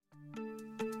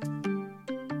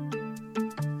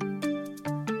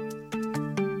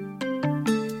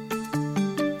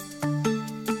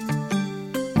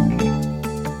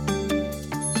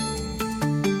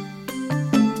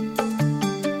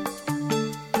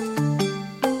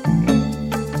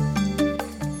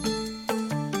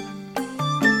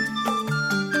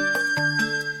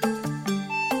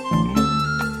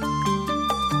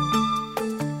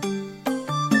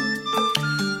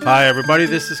Hi, everybody.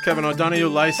 This is Kevin O'Donoghue,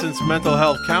 licensed mental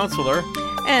health counselor.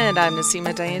 And I'm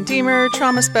Nasima Diane Deemer,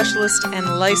 trauma specialist and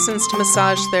licensed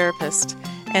massage therapist.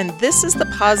 And this is The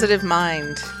Positive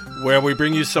Mind, where we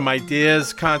bring you some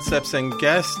ideas, concepts, and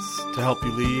guests to help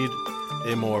you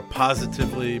lead a more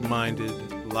positively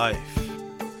minded life.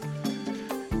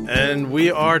 And we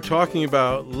are talking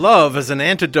about love as an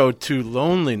antidote to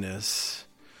loneliness.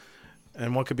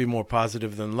 And what could be more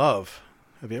positive than love?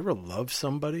 Have you ever loved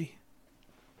somebody?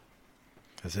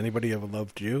 Has anybody ever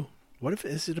loved you?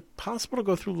 Is it possible to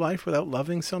go through life without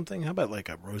loving something? How about like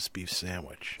a roast beef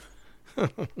sandwich?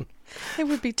 It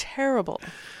would be terrible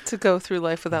to go through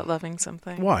life without loving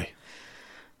something. Why?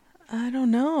 I don't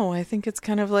know. I think it's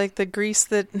kind of like the grease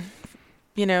that,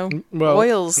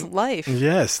 oils life.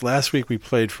 Yes. Last week we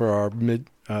played for our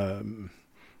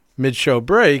mid-show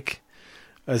break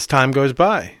as time goes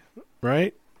by,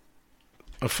 right?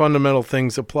 Fundamental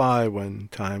things apply when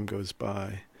time goes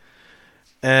by.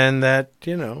 And that,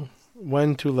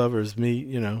 when two lovers meet,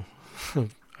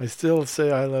 I still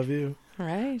say I love you.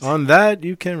 Right. On that,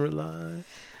 you can rely.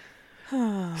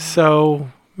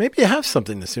 So maybe you have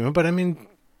something to say, but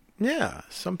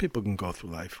some people can go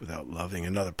through life without loving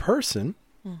another person.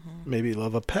 Mm-hmm. Maybe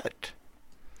love a pet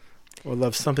or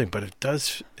love something, but it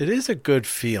is a good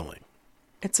feeling.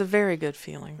 It's a very good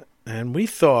feeling. And we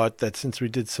thought that since we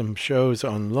did some shows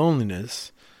on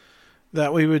loneliness,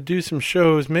 that we would do some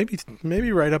shows,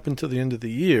 maybe right up until the end of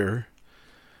the year,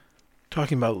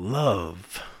 talking about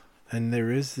love. And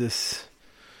there is this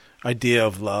idea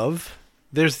of love.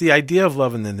 There's the idea of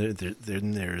love, and then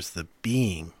there's the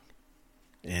being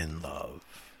in love.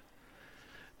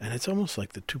 And it's almost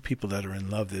like the two people that are in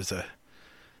love, there's a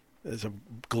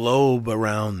globe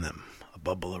around them, a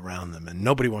bubble around them, and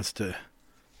nobody wants to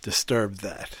disturb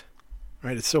that.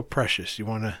 Right? It's so precious. You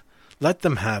want to let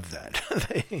them have that.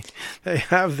 They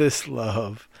have this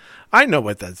love. I know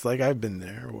what that's like. I've been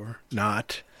there or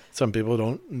not. Some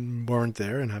people weren't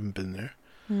there and haven't been there.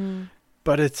 Mm.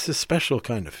 But it's a special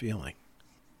kind of feeling.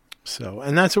 So,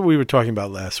 and that's what we were talking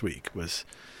about last week, was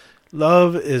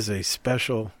love is a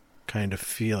special kind of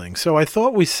feeling. So I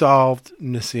thought we solved,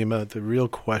 Nasima, the real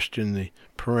question, the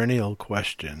perennial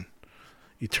question,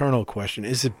 eternal question.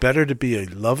 Is it better to be a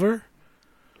lover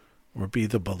or be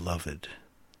the beloved?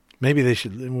 Maybe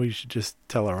we should just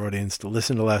tell our audience to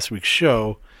listen to last week's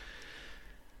show,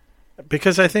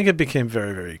 because I think it became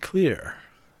very, very clear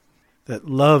that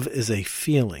love is a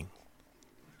feeling.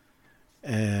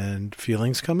 And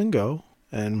feelings come and go.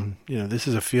 And, this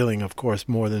is a feeling, of course,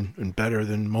 more than and better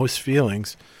than most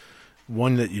feelings.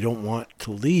 One that you don't want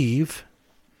to leave.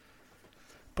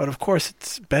 But, of course,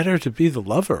 it's better to be the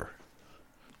lover,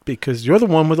 because you're the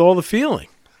one with all the feeling.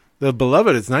 The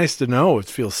beloved, it's nice to know. It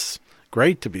feels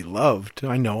great to be loved.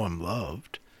 I know I'm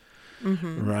loved.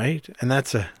 Mm-hmm. Right? And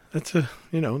that's an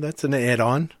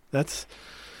add-on. That's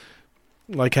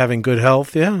like having good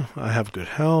health. Yeah, I have good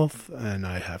health, and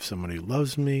I have someone who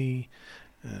loves me,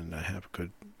 and I have a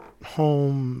good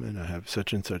home, and I have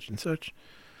such and such and such.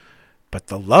 But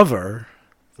the lover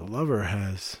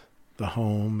has the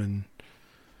home and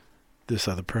this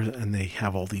other person, and they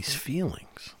have all these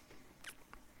feelings.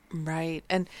 Right.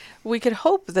 And we could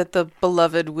hope that the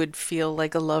beloved would feel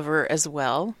like a lover as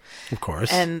well. Of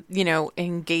course. And,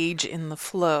 engage in the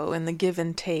flow and the give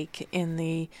and take, in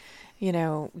the,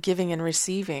 giving and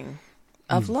receiving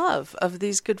of love, of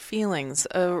these good feelings,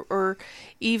 or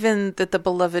even that the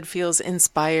beloved feels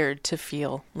inspired to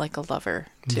feel like a lover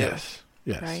too. Yes.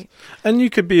 Right. And you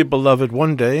could be a beloved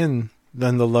one day and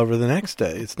then the lover the next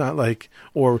day. It's not like,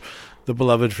 or the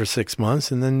beloved for 6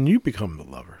 months and then you become the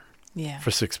lover. Yeah.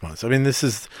 For 6 months. I mean, this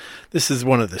is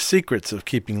one of the secrets of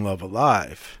keeping love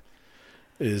alive,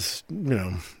 is,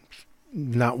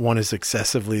 not one is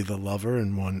excessively the lover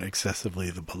and one excessively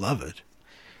the beloved.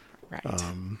 Right.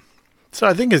 So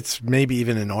I think it's maybe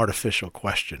even an artificial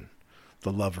question,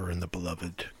 the lover and the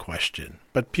beloved question.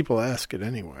 But people ask it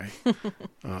anyway.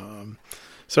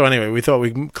 So anyway, we thought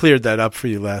we cleared that up for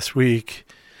you last week.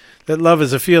 That love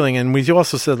is a feeling. And we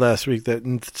also said last week that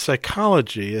in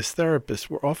psychology, as therapists,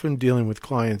 we're often dealing with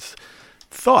clients'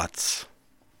 thoughts,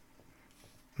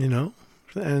 and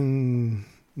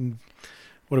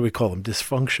what do we call them?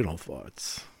 Dysfunctional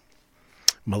thoughts,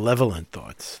 malevolent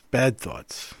thoughts, bad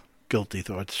thoughts, guilty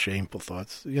thoughts, shameful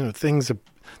thoughts, things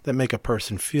that make a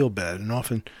person feel bad. And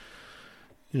often,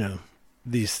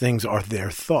 these things are their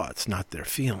thoughts, not their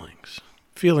feelings.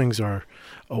 Feelings are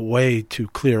a way to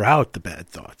clear out the bad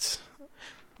thoughts.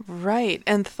 Right.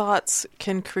 And thoughts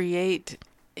can create,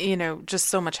 just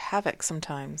so much havoc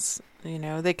sometimes.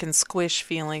 They can squish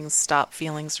feelings, stop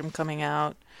feelings from coming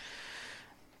out.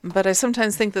 But I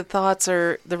sometimes think that thoughts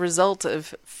are the result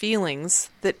of feelings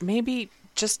that maybe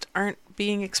just aren't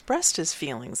being expressed as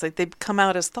feelings. Like they come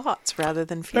out as thoughts rather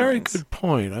than feelings. Very good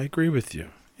point. I agree with you.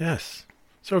 Yes.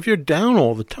 So if you're down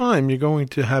all the time, you're going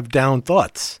to have down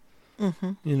thoughts.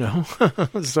 Mm-hmm. You know,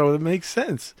 so it makes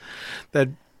sense that,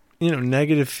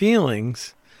 negative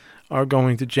feelings are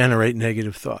going to generate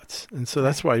negative thoughts. And so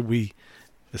that's why we,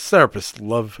 as therapists,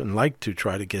 love and like to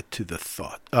try to get to the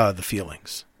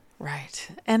feelings. Right.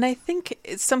 And I think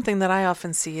it's something that I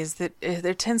often see is that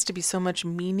there tends to be so much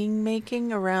meaning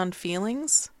making around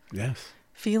feelings. Yes.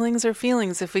 Feelings are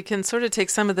feelings. If we can sort of take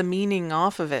some of the meaning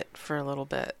off of it for a little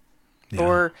bit. Yeah.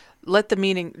 Or let the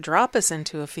meaning drop us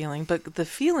into a feeling, but the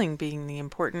feeling being the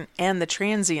important and the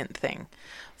transient thing.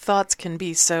 Thoughts can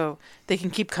be they can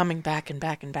keep coming back and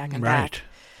back and back and back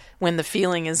when the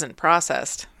feeling isn't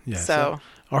processed. Yes. So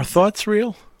are thoughts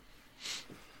real?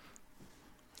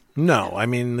 No, I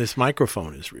mean, this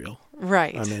microphone is real.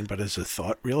 Right. I mean, but is a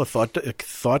thought real? A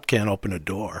thought can't open a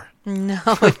door. No,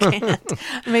 it can't.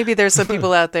 Maybe there's some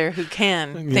people out there who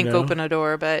can open a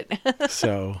door, but...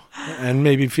 So, and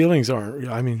maybe feelings aren't.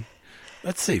 I mean,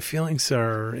 let's say feelings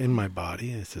are in my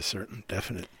body. It's a certain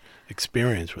definite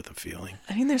experience with a feeling.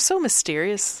 I mean, they're so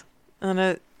mysterious.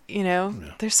 And,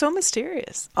 they're so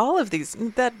mysterious. All of these,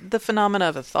 the phenomena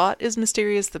of a thought is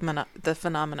mysterious. The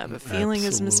phenomena of a feeling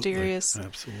is mysterious.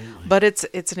 Absolutely. But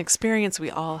it's an experience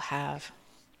we all have.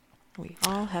 We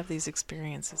all have these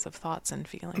experiences of thoughts and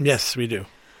feelings. Yes, we do.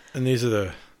 And these are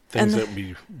the things that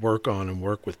we work on and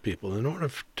work with people in order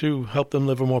to help them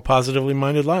live a more positively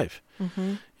minded life.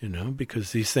 Mm-hmm.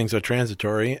 Because these things are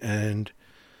transitory, and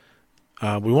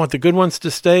we want the good ones to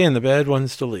stay and the bad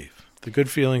ones to leave. The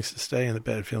good feelings to stay and the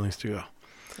bad feelings to go.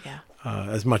 Yeah.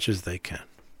 As much as they can.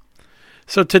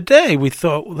 So today we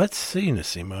thought, let's see,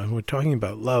 Naseema, we're talking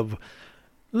about love.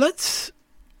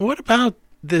 What about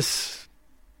this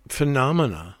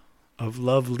phenomena of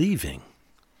love leaving?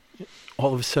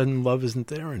 All of a sudden, love isn't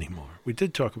there anymore. We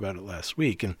did talk about it last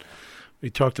week, and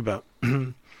we talked about,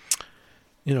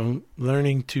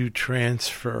 learning to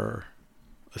transfer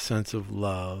a sense of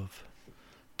love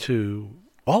to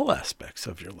all aspects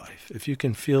of your life. If you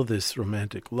can feel this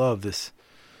romantic love,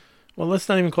 let's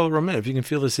not even call it romantic. If you can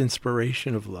feel this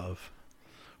inspiration of love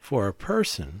for a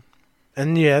person,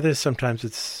 and sometimes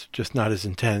it's just not as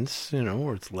intense,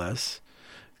 or it's less.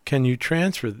 Can you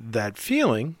transfer that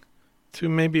feeling to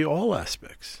maybe all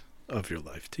aspects of your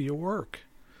life, to your work,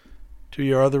 to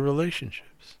your other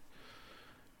relationships,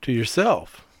 to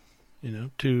yourself,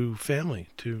 to family,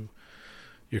 to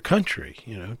your country,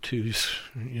 to,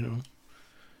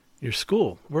 your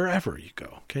school, wherever you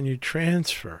go? Can you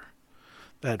transfer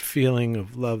that feeling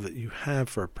of love that you have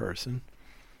for a person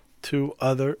to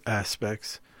other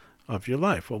aspects of your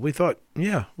life? Well, we thought,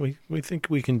 we think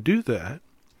we can do that.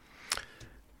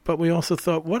 But we also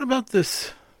thought, what about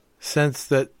this sense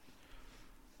that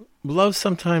love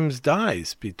sometimes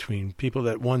dies between people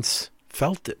that once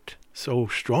felt it so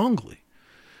strongly?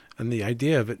 And the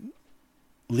idea of it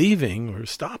leaving or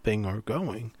stopping or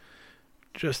going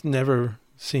just never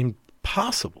seemed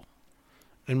possible.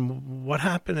 And what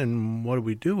happened, and what do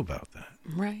we do about that?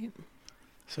 Right.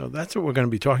 So that's what we're going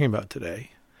to be talking about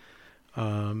today.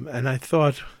 And I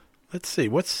thought, let's see,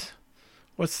 what's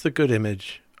the good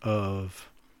image of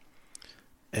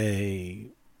a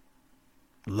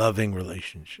loving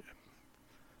relationship?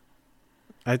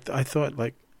 I thought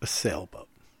like a sailboat.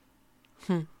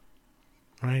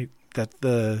 Right? That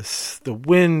the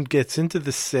wind gets into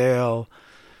the sail,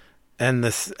 and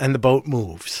the boat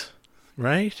moves,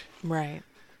 right? Right.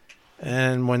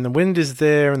 And when the wind is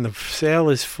there and the sail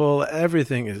is full,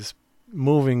 everything is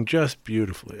moving just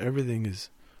beautifully. Everything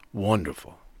is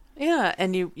wonderful. Yeah,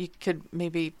 and you could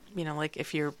maybe, like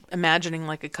if you're imagining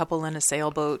like a couple in a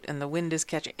sailboat and the wind is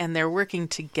catching, and they're working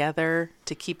together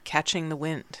to keep catching the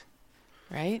wind,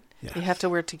 right? Yes. You have to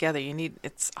work together.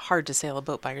 It's hard to sail a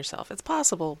boat by yourself. It's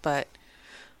possible, but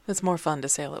it's more fun to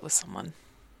sail it with someone.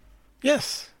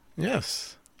 Yes.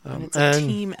 And it's a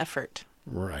team effort.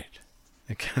 Right.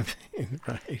 It can be,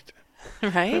 right.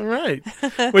 Right?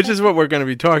 Right. Which is what we're going to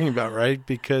be talking about, right?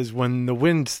 Because when the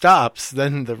wind stops,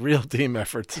 then the real team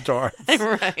effort starts.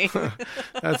 Right.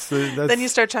 That's then you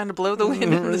start trying to blow the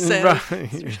wind in the sail.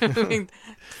 Right.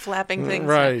 Flapping things.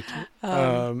 Right.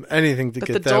 Anything to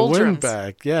get that wind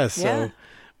back. Yes. Yeah, so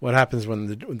what happens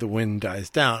when the wind dies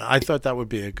down? I thought that would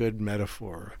be a good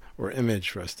metaphor or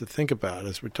image for us to think about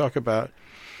as we talk about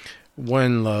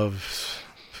when love,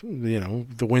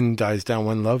 the wind dies down,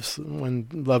 when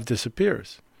love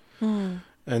disappears. And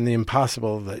the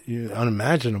impossible,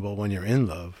 unimaginable when you're in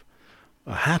love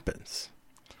happens.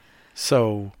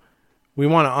 So we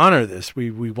want to honor this.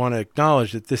 We want to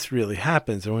acknowledge that this really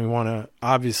happens, and we want to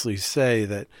obviously say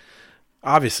that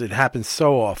obviously it happens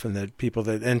so often that people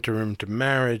that enter into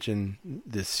marriage and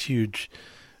this huge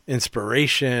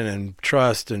inspiration and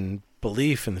trust and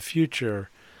belief in the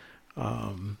future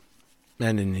and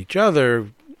in each other,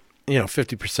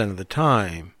 50% of the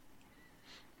time,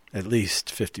 at least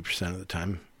 50% of the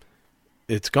time,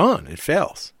 it's gone. It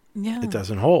fails. Yeah. It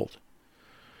doesn't hold.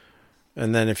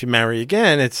 And then if you marry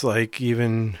again, it's like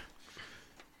even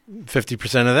 50%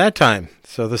 of that time.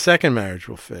 So the second marriage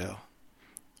will fail.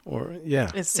 Or, yeah.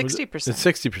 It's 60%. It's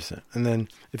 60%. And then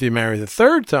if you marry the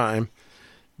third time,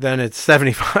 then it's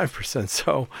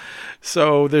 75%.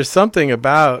 So there's something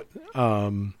about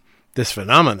this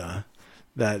phenomena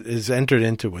that is entered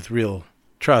into with real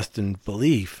trust and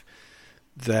belief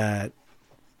that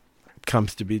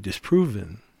comes to be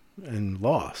disproven and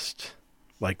lost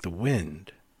like the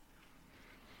wind.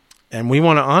 And we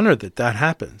want to honor that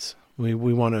happens. We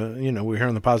want to, we're here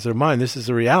in the Positive Mind. This is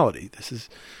a reality. This is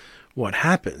what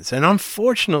happens. And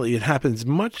unfortunately, it happens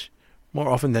much more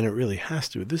often than it really has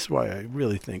to. This is why I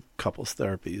really think couples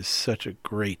therapy is such a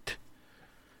great,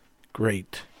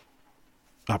 great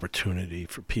opportunity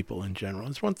for people in general.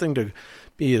 It's one thing to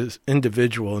be an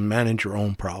individual and manage your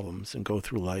own problems and go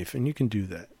through life, and you can do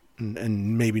that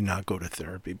and maybe not go to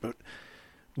therapy. But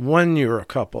when you're a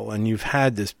couple and you've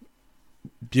had this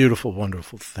beautiful,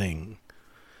 wonderful thing,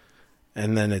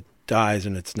 and then it dies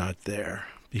and it's not there,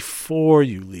 before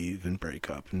you leave and break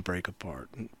up and break apart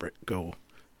and go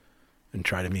and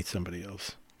try to meet somebody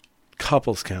else,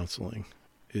 couples counseling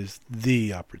is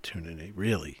the opportunity,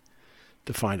 really,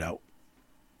 to find out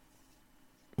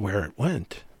where it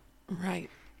went. Right.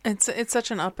 It's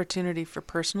such an opportunity for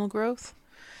personal growth,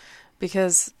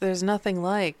 because there's nothing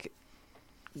like,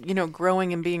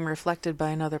 growing and being reflected by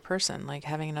another person, like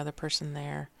having another person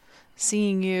there,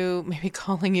 seeing you, maybe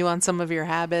calling you on some of your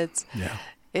habits. Yeah.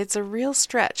 It's a real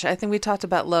stretch. I think we talked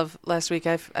about love last week.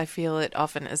 I feel it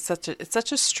often is it's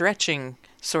such a stretching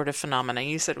sort of phenomena.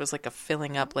 You said it was like a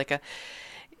filling up,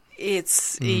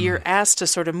 you're asked to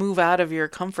sort of move out of your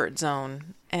comfort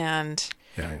zone and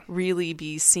really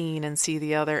be seen and see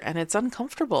the other. And it's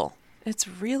uncomfortable. It's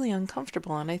really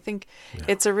uncomfortable. And I think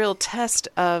it's a real test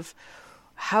of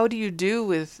how do you do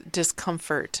with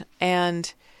discomfort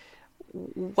and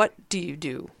what do you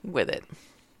do with it?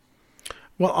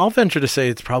 Well, I'll venture to say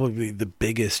it's probably the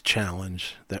biggest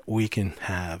challenge that we can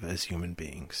have as human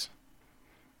beings.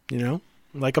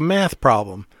 Like a math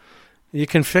problem. You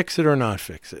can fix it or not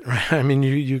fix it, right? I mean,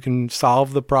 you can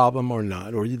solve the problem or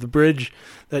not, or the bridge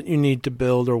that you need to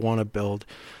build or want to build.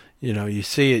 You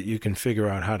see it, you can figure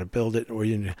out how to build it. Or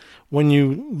when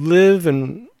you live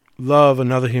and love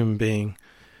another human being,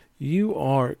 you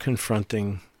are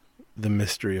confronting the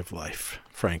mystery of life,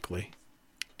 frankly.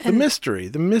 The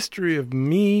mystery of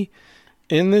me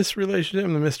in this relationship,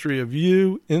 and the mystery of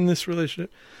you in this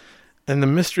relationship, and the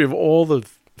mystery of all the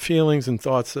feelings and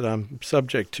thoughts that I'm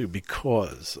subject to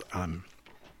because I'm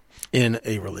in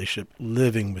a relationship,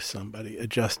 living with somebody,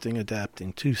 adjusting,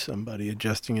 adapting to somebody,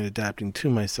 adjusting and adapting to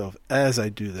myself as I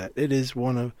do that. It is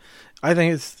I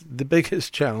think it's the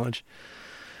biggest challenge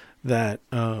that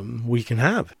we can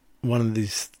have. One of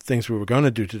these things we were going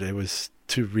to do today was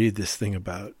to read this thing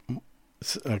about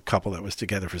a couple that was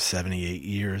together for 78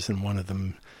 years, and one of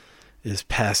them is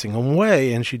passing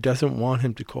away, and she doesn't want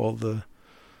him to call the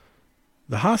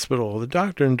hospital or the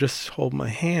doctor and just hold my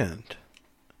hand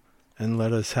and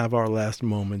let us have our last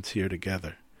moments here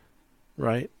together,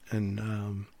 right?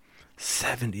 And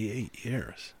 78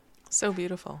 years. So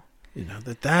beautiful.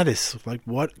 That is like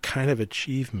what kind of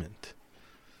achievement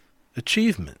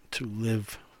to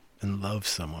live and love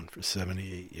someone for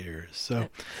 78 years.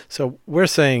 So I'm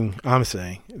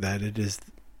saying that it is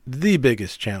the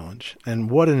biggest challenge,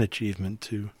 and what an achievement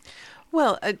to.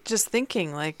 Well, just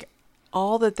thinking like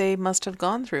all that they must have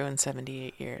gone through in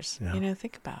 78 years. Yeah.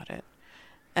 Think about it.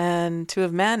 And to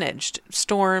have managed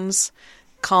storms,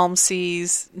 calm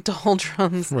seas,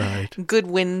 doldrums, right. good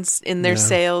winds in their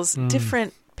sails,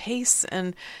 different pace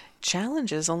and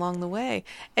challenges along the way.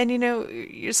 And,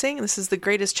 you're saying this is the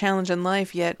greatest challenge in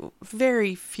life, yet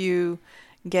very few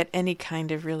get any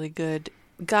kind of really good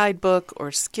guidebook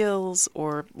or skills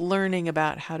or learning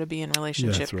about how to be in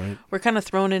relationship. That's right. We're kind of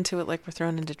thrown into it like we're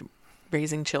thrown into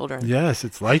raising children. Yes,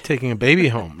 it's like taking a baby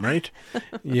home, right?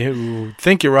 You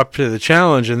think you're up to the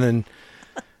challenge, and then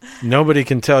nobody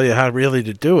can tell you how really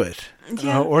to do it.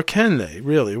 Yeah. Or can they,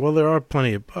 really? Well, there are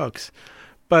plenty of books.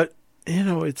 But,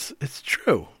 it's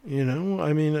true,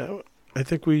 I mean, I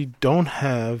think we don't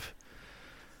have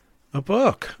a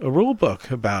rule book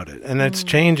about it. And it's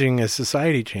changing as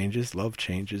society changes. Love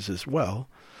changes as well.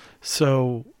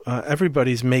 So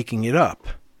everybody's making it up.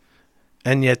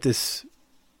 And yet this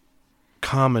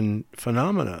common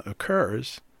phenomena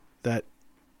occurs that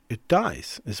it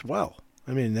dies as well.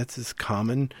 I mean, that's as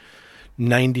common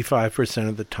 95%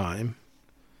 of the time.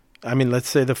 I mean, let's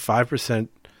say the 5%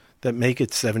 that make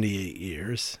it 78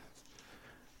 years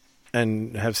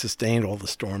and have sustained all the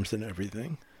storms and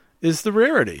everything is the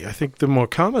rarity. I think the more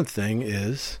common thing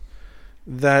is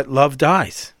that love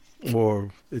dies,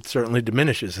 or it certainly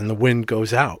diminishes and the wind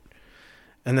goes out.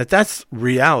 And that's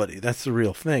reality. That's the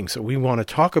real thing. So we want to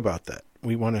talk about that.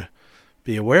 We want to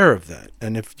be aware of that.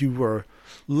 And if you were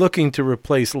looking to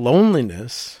replace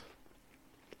loneliness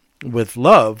with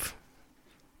love,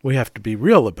 we have to be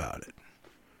real about it.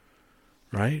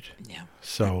 Right? Yeah.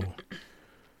 So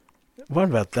what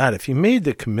about that? If you made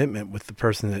the commitment with the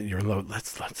person that you're in love,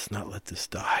 let's not let this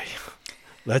die.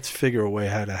 Let's figure a way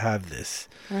how to have this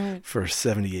for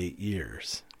 78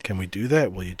 years. Can we do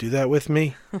that? Will you do that with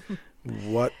me?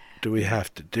 What do we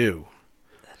have to do?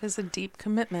 That is a deep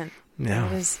commitment. Yeah.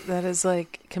 That is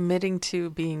like committing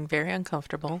to being very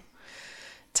uncomfortable,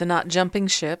 to not jumping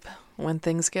ship when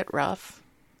things get rough.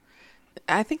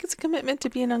 I think it's a commitment to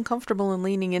being uncomfortable and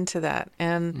leaning into that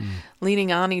and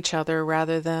leaning on each other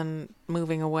rather than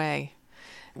moving away.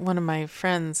 One of my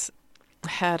friends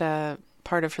had a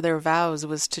part of their vows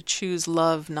was to choose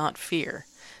love, not fear,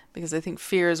 because I think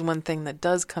fear is one thing that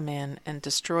does come in and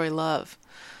destroy love.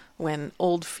 When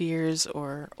old fears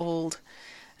or old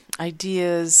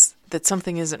ideas that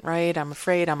something isn't right, I'm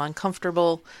afraid, I'm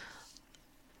uncomfortable,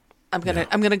 I'm gonna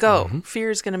go. Mm-hmm.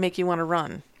 Fear is gonna make you want to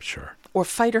run. Sure. Or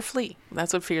fight or flee.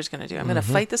 That's what fear is gonna do. I'm gonna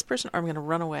fight this person or I'm gonna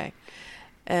run away.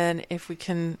 And if we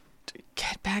can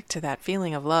get back to that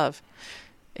feeling of love,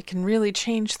 it can really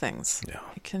change things. Yeah.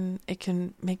 It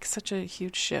can make such a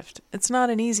huge shift. It's not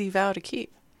an easy vow to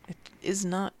keep. It is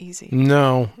not easy.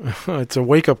 No, it's a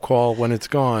wake-up call when it's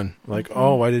gone. Like,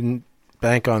 oh, I didn't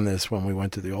bank on this when we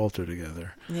went to the altar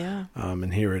together. Yeah.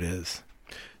 And here it is.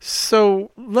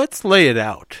 So let's lay it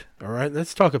out. All right.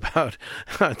 Let's talk about.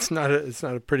 It's not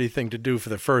a pretty thing to do for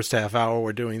the first half hour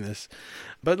we're doing this,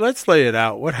 but let's lay it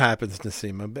out. What happens,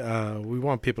 Naseema? We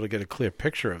want people to get a clear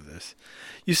picture of this.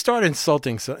 You start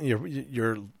insulting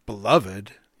your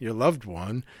beloved, your loved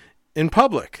one, in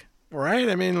public. Right?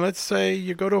 I mean, let's say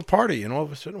you go to a party and all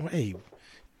of a sudden, hey,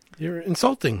 you're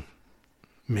insulting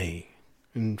me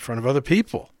in front of other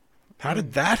people. How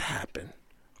did that happen?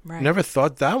 Right. Never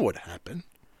thought that would happen.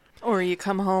 Or you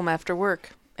come home after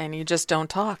work and you just don't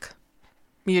talk.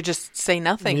 You just say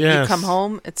nothing. Yes. You come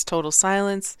home, it's total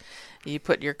silence. You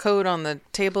put your coat on the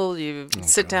table, you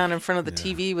sit down in front of the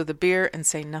TV with a beer and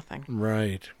say nothing.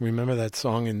 Right. Remember that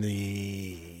song in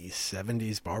the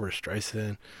 70s, Barbra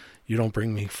Streisand? You don't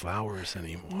bring me flowers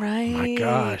anymore. Right. My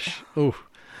gosh. Ooh.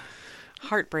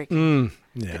 Heartbreaking.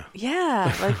 Yeah.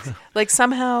 Yeah. Like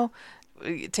somehow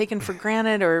taken for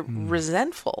granted or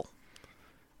resentful.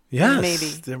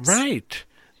 Yes. Maybe. Right.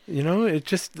 You know, it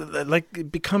just like it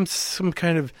becomes some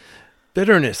kind of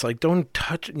bitterness. Like, don't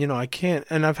touch, I can't.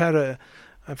 And I've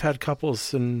had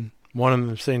couples and one of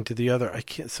them saying to the other,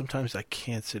 sometimes I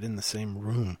can't sit in the same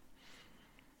room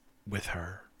with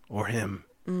her or him.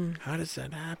 How does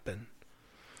that happen?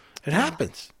 It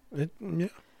happens.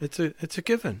 It's a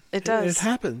given. It does. It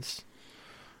happens.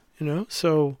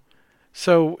 So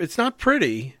it's not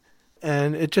pretty,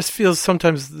 and it just feels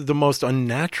sometimes the most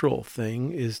unnatural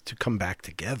thing is to come back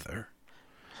together.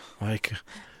 Like,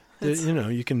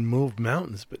 you can move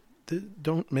mountains, but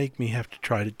don't make me have to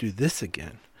try to do this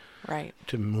again. Right.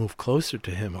 To move closer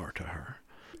to him or to her.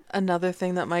 Another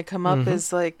thing that might come up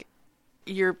is like,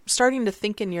 you're starting to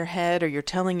think in your head, or you're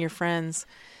telling your friends,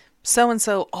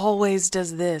 so-and-so always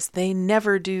does this. They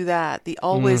never do that. The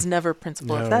always never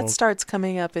principle. No. If that starts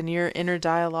coming up in your inner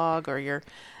dialogue or your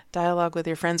dialogue with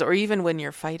your friends, or even when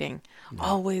you're fighting,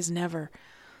 always never.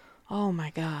 Oh my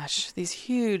gosh, these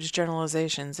huge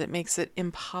generalizations. It makes it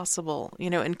impossible,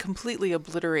 and completely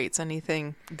obliterates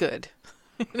anything good.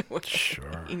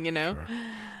 Sure. Sure.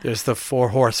 There's the 4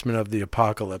 horsemen of the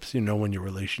apocalypse, when your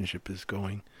relationship is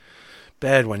going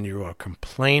bad, when you are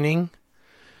complaining,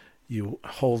 you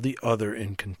hold the other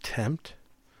in contempt,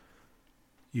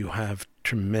 you have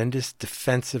tremendous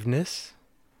defensiveness,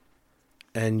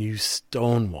 and you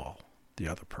stonewall the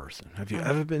other person. Have you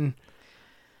ever been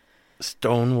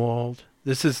stonewalled?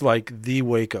 This is like the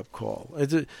wake-up call.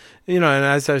 And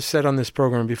as I've said on this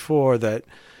program before, that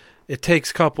it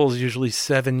takes couples usually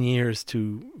 7 years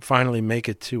to finally make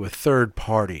it to a third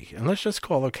party. And let's just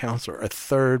call a counselor a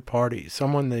third party,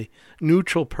 the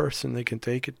neutral person they can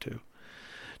take it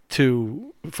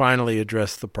to finally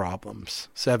address the problems.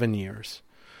 7 years.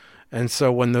 And so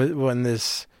when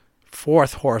this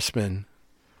fourth horseman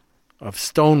of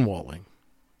stonewalling,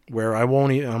 where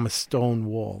I'm a stone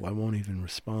wall, I won't even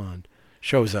respond,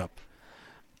 shows up,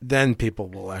 then people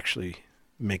will actually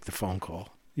make the phone call.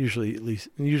 Usually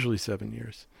 7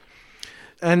 years.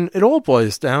 And it all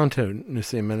boils down to,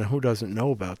 Nassim, and who doesn't know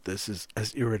about this, is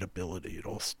as irritability. It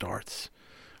all starts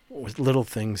with little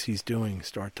things he's doing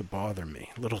start to bother me.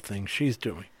 Little things she's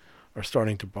doing are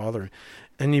starting to bother me.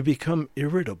 And you become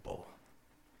irritable.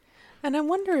 And I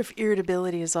wonder if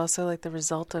irritability is also like the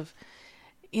result of,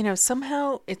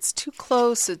 somehow it's too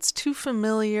close, it's too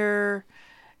familiar.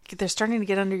 They're starting to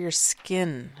get under your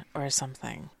skin or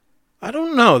something. I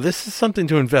don't know. This is something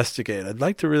to investigate. I'd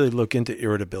like to really look into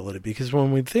irritability, because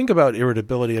when we think about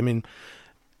irritability, I mean,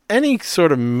 any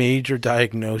sort of major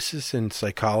diagnosis in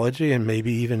psychology and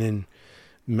maybe even in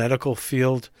medical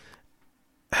field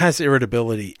has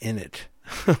irritability in it.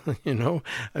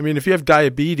 I mean, if you have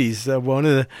diabetes, one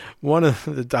of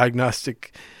the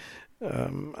diagnostic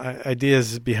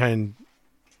ideas behind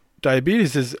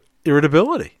diabetes is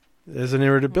irritability. There's an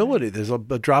irritability. There's a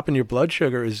drop in your blood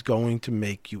sugar is going to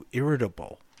make you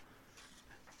irritable,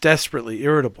 desperately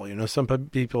irritable. Some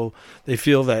people, they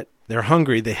feel that they're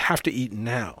hungry. They have to eat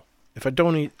now. If I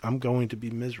don't eat, I'm going to be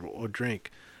miserable, or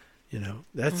drink.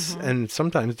 That's, and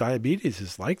sometimes diabetes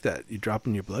is like that. You drop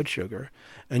in your blood sugar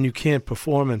and you can't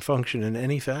perform and function in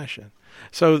any fashion.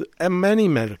 So many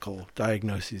medical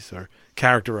diagnoses are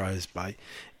characterized by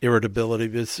irritability.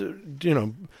 Because,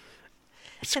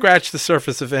 scratch the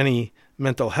surface of any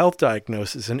mental health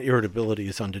diagnosis, and irritability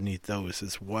is underneath those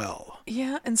as well.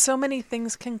 Yeah, and so many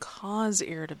things can cause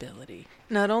irritability.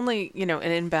 Not only, an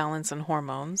imbalance in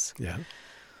hormones. Yeah.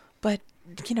 But,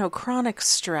 chronic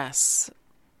stress.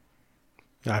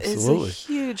 Absolutely. Is a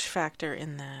huge factor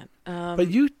in that. But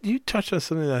you touched on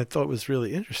something that I thought was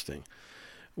really interesting,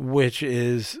 which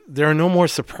is there are no more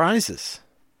surprises.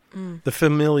 The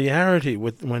familiarity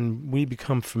when we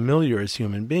become familiar as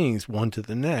human beings, one to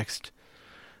the next,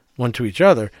 one to each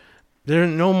other, there are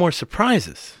no more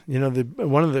surprises. One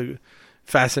of the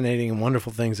fascinating and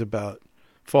wonderful things about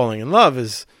falling in love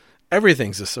is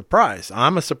everything's a surprise.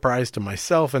 I'm a surprise to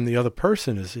myself, and the other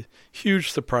person is a huge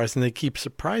surprise, and they keep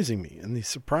surprising me, and these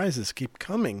surprises keep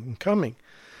coming and coming,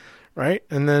 right?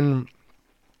 And then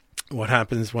what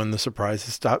happens when the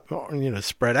surprises stop,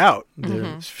 spread out?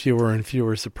 There's fewer and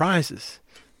fewer surprises.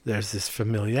 There's this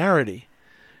familiarity.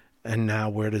 And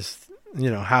now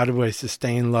how do I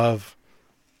sustain love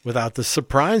without the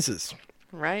surprises?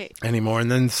 Right. Anymore?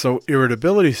 And then so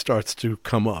irritability starts to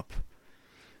come up.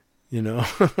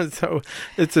 So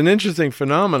it's an interesting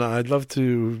phenomenon. I'd love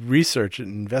to research it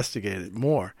and investigate it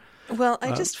more. Well,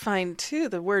 I just find, too,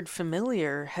 the word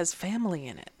familiar has family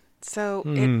in it. So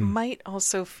it might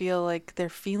also feel like they're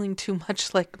feeling too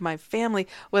much like my family,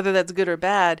 whether that's good or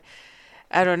bad.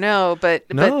 I don't know, but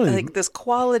like this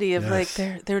quality of like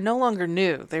they're no longer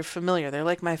new. They're familiar. They're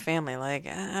like my family. Like,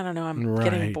 I don't know, I'm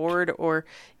getting bored, or,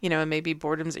 maybe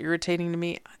boredom's irritating to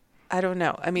me. I don't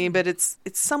know. I mean, but it's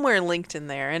somewhere linked in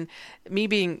there. And me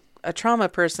being a trauma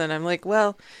person, I'm like,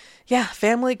 well, yeah,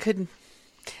 there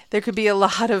could be a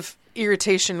lot of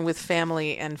irritation with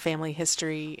family and family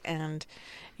history and,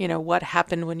 what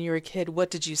happened when you were a kid? What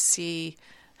did you see?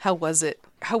 How was it?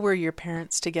 How were your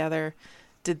parents together?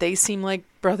 Did they seem like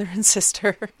brother and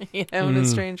sister, in a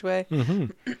strange way?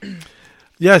 Mm-hmm.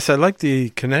 Yes, I like the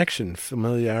connection,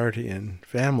 familiarity and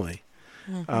family.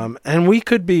 And we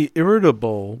could be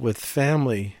irritable with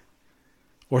family,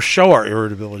 or show our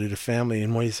irritability to family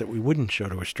in ways that we wouldn't show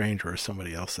to a stranger or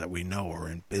somebody else that we know or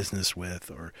in business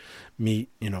with or meet,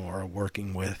 or are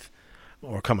working with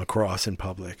or come across in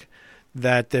public.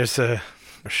 That there's a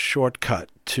shortcut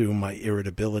to my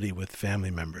irritability with family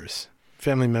members.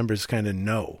 Family members kind of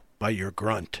know by your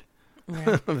grunt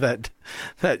right.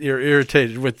 that you're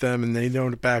irritated with them, and they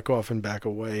don't back off and back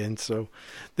away. And so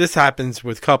this happens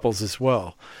with couples as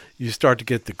well. You start to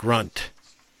get the grunt,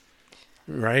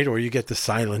 right? Or you get the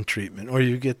silent treatment, or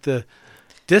you get the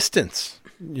distance.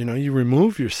 You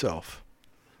remove yourself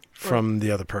from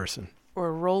the other person.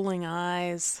 Or rolling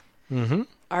eyes,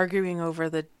 arguing over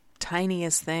the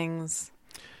tiniest things,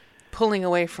 pulling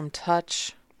away from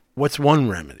touch. What's one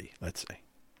remedy, let's say?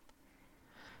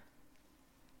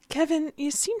 Kevin, you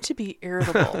seem to be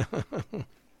irritable.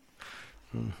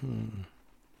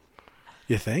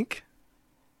 You think?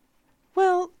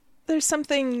 Well, there's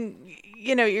something,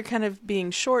 you're kind of being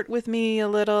short with me a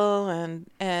little,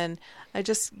 and I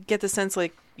just get the sense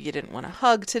like you didn't want to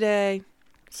hug today.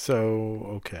 So,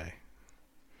 okay.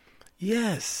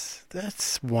 Yes,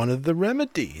 that's one of the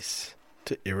remedies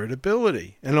to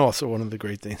irritability. And also one of the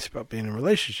great things about being in a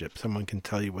relationship. Someone can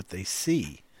tell you what they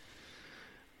see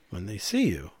when they see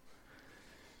you.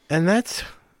 And that's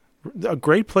a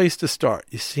great place to start.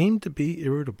 You seem to be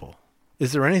irritable.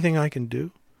 Is there anything I can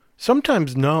do?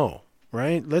 Sometimes no,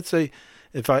 right? Let's say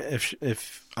if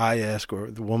I ask, or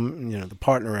the woman, the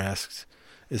partner asks,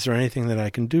 is there anything that I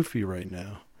can do for you right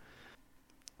now?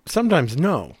 Sometimes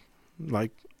no.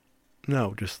 Like,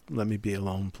 no, just let me be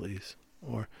alone, please.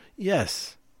 Or,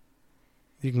 yes,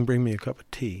 you can bring me a cup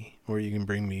of tea, or you can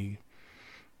bring me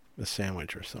a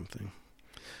sandwich or something.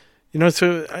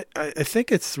 So I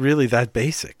think it's really that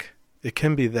basic. It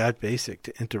can be that basic.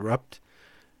 To interrupt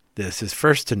this is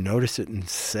first to notice it and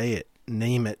say it,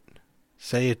 name it,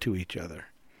 say it to each other.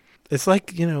 It's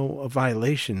like, a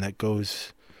violation that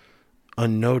goes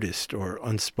unnoticed or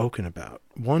unspoken about.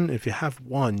 If you have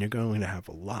one, you're going to have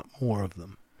a lot more of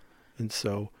them. And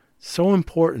so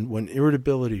important when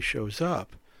irritability shows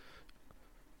up,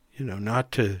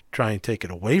 not to try and take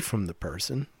it away from the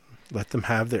person, let them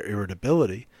have their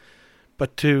irritability,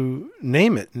 but to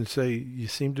name it and say, you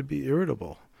seem to be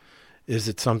irritable. Is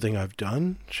it something I've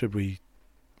done? Do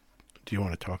you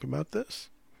want to talk about this?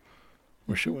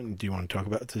 Or do you want to talk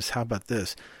about this? How about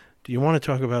this? Do you want to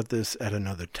talk about this at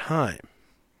another time?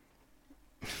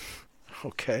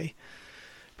 Okay.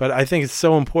 But I think it's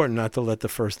so important not to let the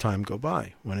first time go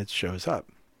by when it shows up.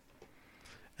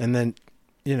 And then,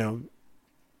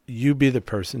 you be the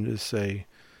person to say,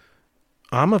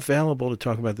 I'm available to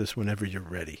talk about this whenever you're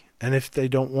ready. And if they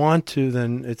don't want to,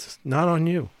 then it's not on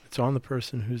you. It's on the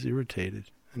person who's irritated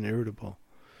and irritable.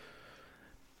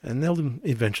 And they'll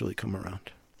eventually come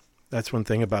around. That's one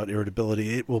thing about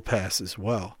irritability. It will pass as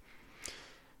well.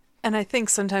 And I think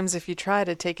sometimes if you try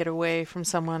to take it away from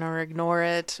someone or ignore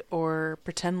it or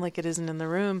pretend like it isn't in the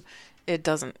room, it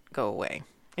doesn't go away.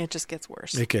 It just gets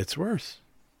worse. It gets worse.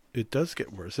 It does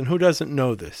get worse. And who doesn't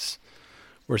know this?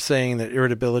 We're saying that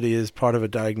irritability is part of a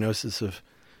diagnosis of,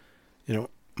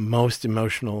 most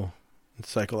emotional and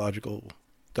psychological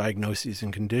diagnoses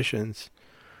and conditions,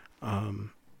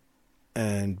 and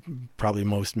probably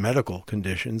most medical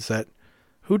conditions. That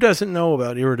who doesn't know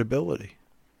about irritability?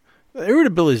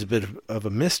 Irritability is a bit of a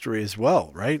mystery as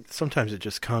well, right? Sometimes it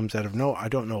just comes out of I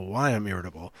don't know why I'm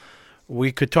irritable.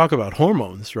 We could talk about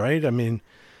hormones, right?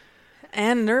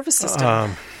 And nervous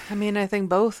system. I think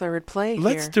both are at play here.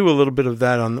 Let's do a little bit of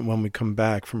that when we come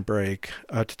back from break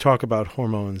to talk about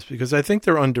hormones, because I think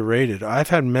they're underrated. I've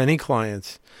had many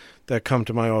clients that come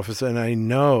to my office, and I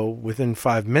know within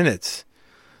 5 minutes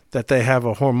that they have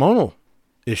a hormonal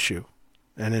issue,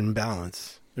 an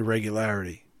imbalance,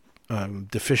 irregularity,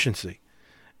 deficiency,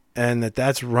 and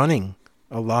that's running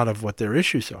a lot of what their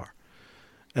issues are.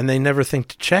 And they never think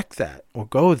to check that or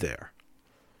go there.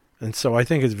 And so I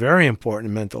think it's very important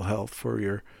in mental health for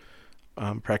your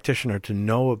practitioner to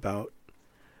know about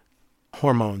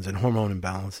hormones and hormone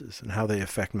imbalances and how they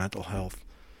affect mental health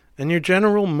and your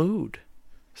general mood.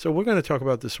 So we're going to talk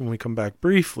about this when we come back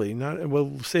briefly.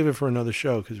 We'll save it for another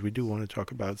show because we do want to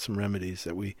talk about some remedies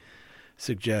that we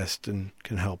suggest and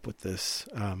can help with this,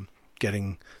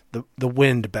 getting the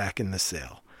wind back in the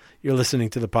sail. You're listening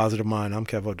to The Positive Mind. I'm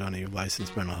Kev O'Donoghue,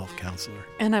 licensed mental health counselor.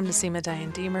 And I'm Nasima Diane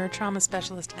Deemer, trauma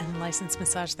specialist and licensed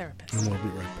massage therapist. And we'll be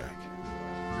right back.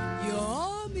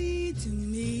 You're me to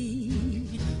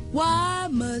me. Why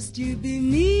must you be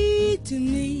me to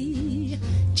me?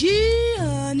 Gee,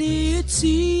 honey, it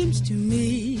seems to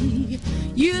me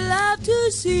you love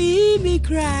to see me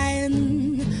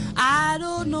crying. I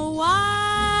don't know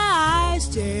why I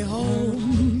stay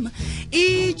home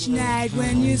each night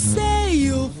when you say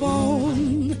you'll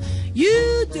phone.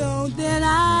 You don't, then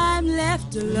I'm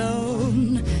left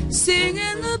alone,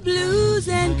 singing the blues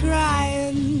and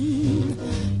crying.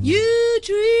 You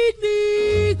treat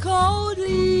me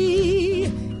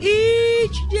coldly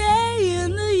each day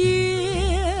in the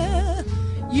year.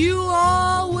 You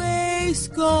always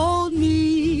scold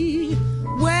me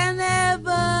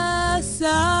whenever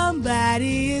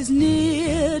somebody is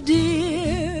near,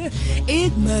 dear.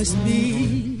 It must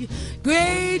be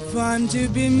great fun to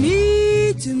be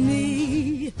me to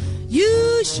me.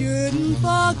 You shouldn't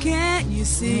fall, can't you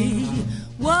see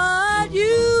what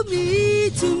you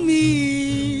mean to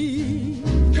me?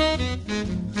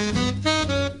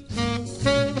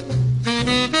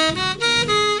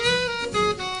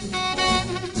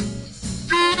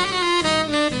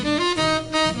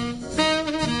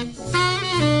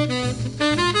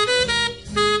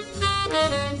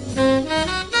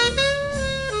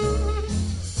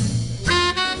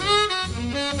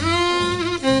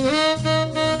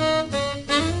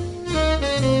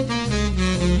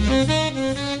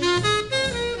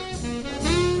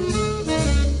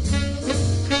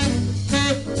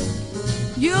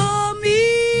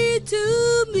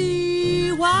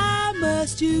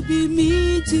 You be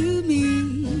me to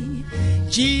me.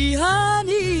 Gee,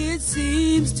 honey, it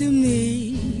seems to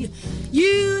me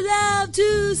you love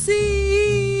to see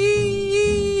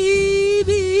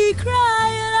me cry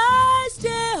and I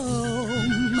stay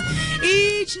home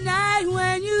each night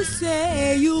when you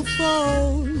say you'll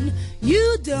phone.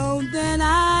 You don't, then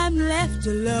I'm left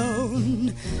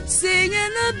alone, singing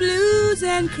the blues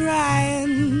and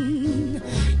crying.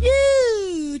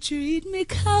 You treat me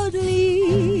coldly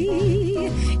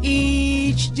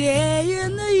each day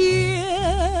in the year.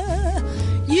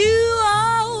 You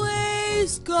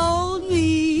always scold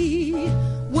me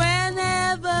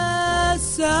whenever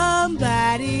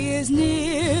somebody is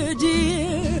near,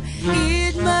 dear.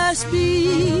 It must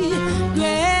be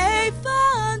great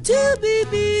fun to be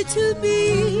to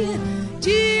me.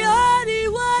 Gee, honey,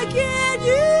 why can't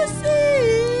you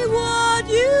see what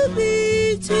you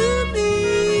be to me?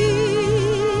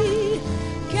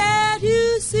 Can't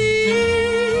you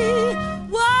see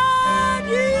what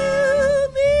you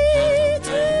be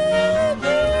to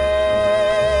me?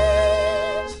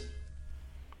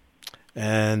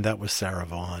 And that was Sarah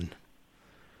Vaughan.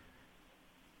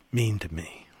 Mean to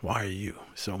me. Why are you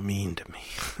so mean to me?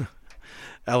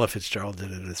 Ella Fitzgerald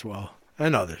did it as well,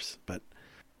 and others, but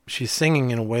she's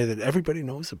singing in a way that everybody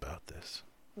knows about this.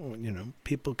 You know,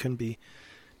 people can be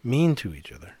mean to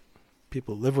each other.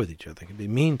 People live with each other can be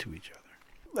mean to each other.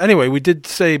 Anyway, we did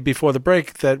say before the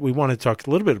break that we want to talk a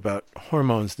little bit about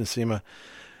hormones, Naseema.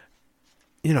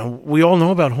 You know, we all know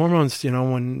about hormones, you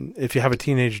know, if you have a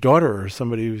teenage daughter or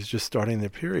somebody who's just starting their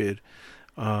period,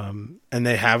 and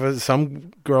they have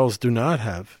some girls do not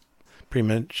have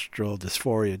premenstrual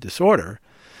dysphoria disorder,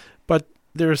 but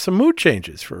there are some mood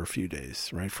changes for a few days,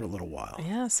 right, for a little while.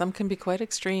 Yeah, some can be quite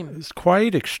extreme. It's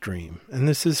quite extreme, and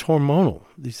this is hormonal.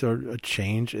 These are a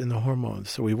change in the hormones.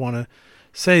 So we want to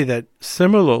say that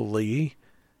similarly,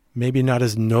 maybe not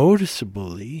as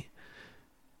noticeably,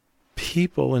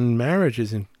 people in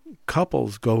marriages and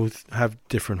couples have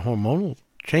different hormonal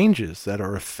changes that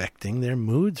are affecting their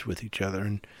moods with each other,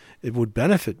 and it would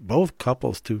benefit both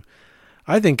couples to,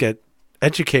 I think, get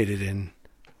educated in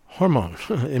hormone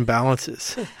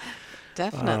imbalances.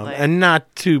 Definitely. And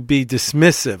not to be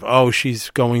dismissive. Oh,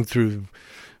 she's going through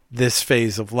this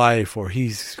phase of life, or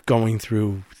he's going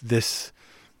through this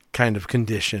kind of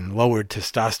condition, lowered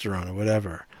testosterone or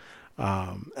whatever,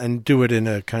 and do it in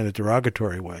a kind of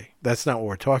derogatory way. That's not what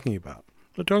we're talking about.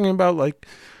 We're talking about, like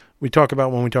we talk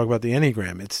about when we talk about the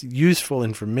Enneagram, it's useful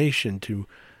information to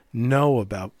know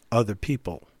about other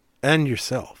people and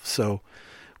yourself. So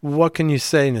what can you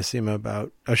say, Naseema,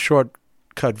 about a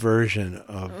shortcut version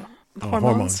of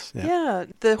hormones? Yeah,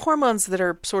 the hormones that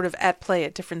are sort of at play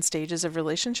at different stages of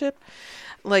relationship,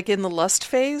 like in the lust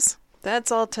phase,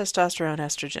 that's all testosterone,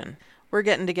 estrogen. We're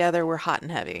getting together, we're hot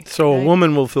and heavy. So right? A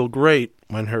woman will feel great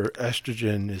when her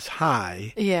estrogen is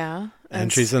high. Yeah.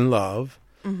 And she's in love.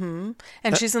 Mm-hmm.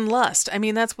 And she's in lust. I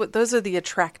mean, those are the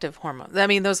attractive hormones. I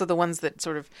mean, those are the ones that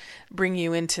sort of bring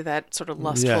you into that sort of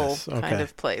lustful kind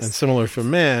of place. And similar for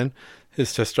man,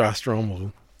 his testosterone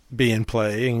will be in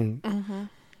play. Mm-hmm.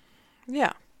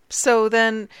 Yeah. So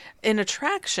then in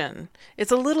attraction,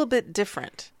 it's a little bit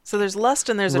different. So there's lust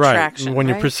and there's attraction. When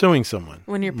you're pursuing someone.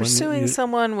 When you're pursuing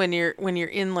someone, when you're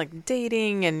in like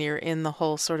dating and you're in the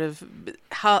whole sort of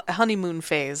honeymoon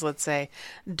phase, let's say,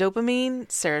 dopamine,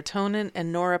 serotonin,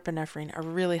 and norepinephrine are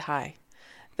really high.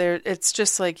 It's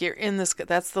just like you're in this.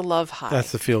 That's the love high.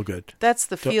 That's the feel good. That's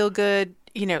the feel good.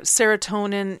 You know,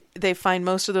 serotonin. They find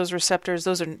most of those receptors.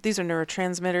 These are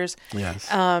neurotransmitters. Yes.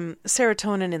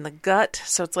 Serotonin in the gut.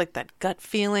 So it's like that gut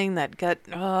feeling. That gut.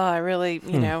 Oh, I really,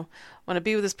 want to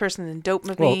be with this person. And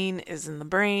dopamine is in the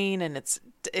brain, and it's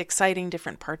exciting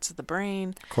different parts of the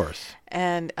brain. Of course.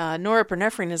 And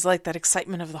norepinephrine is like that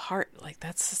excitement of the heart. Like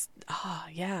that's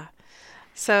yeah.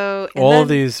 So all of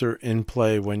these are in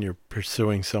play when you're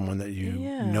pursuing someone that you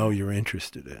know you're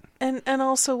interested in. And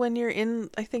also when you're in,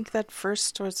 I think, that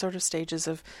first sort of stages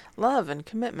of love and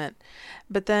commitment.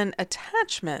 But then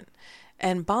attachment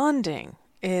and bonding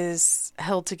is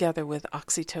held together with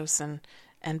oxytocin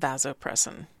and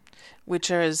vasopressin, which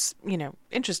is,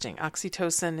 interesting.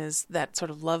 Oxytocin is that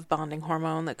sort of love bonding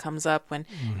hormone that comes up when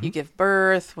you give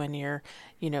birth, when you're,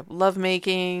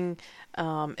 lovemaking.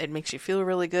 It makes you feel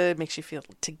really good, makes you feel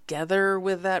together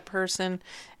with that person.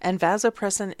 And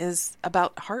vasopressin is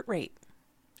about heart rate.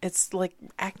 It's like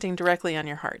acting directly on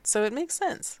your heart. So it makes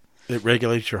sense. It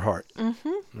regulates your heart.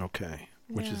 Mm-hmm. Okay.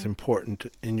 Which is important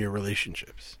in your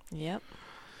relationships. Yep.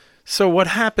 So what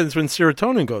happens when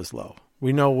serotonin goes low?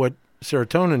 We know what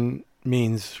serotonin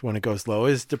means when it goes low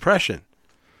is depression,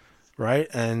 right?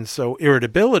 And so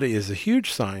irritability is a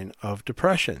huge sign of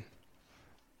depression.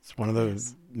 It's one of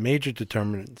the major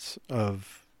determinants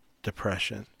of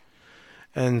depression.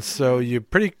 And so you're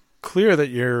pretty clear that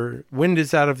your wind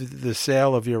is out of the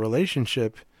sail of your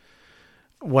relationship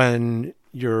when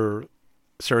your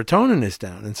serotonin is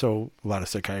down. And so a lot of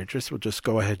psychiatrists will just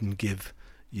go ahead and give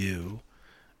you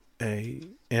a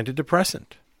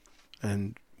antidepressant.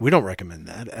 And we don't recommend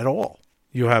that at all.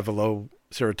 You have a low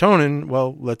serotonin,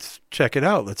 well, let's check it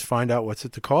out. Let's find out what's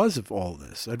at the cause of all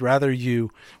this. I'd rather you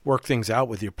work things out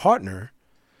with your partner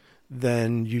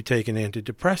than you take an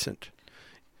antidepressant.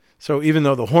 So even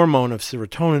though the hormone of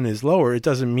serotonin is lower, it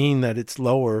doesn't mean that it's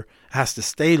lower, has to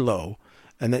stay low,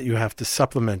 and that you have to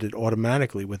supplement it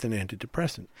automatically with an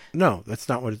antidepressant. No, that's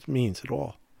not what it means at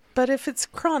all. But if it's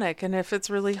chronic and if it's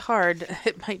really hard,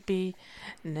 it might be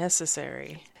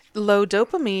necessary. Low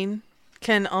dopamine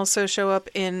can also show up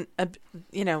in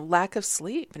lack of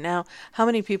sleep. Now, how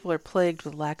many people are plagued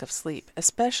with lack of sleep,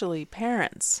 especially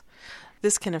parents?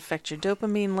 This can affect your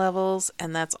dopamine levels,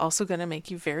 and that's also going to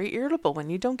make you very irritable. When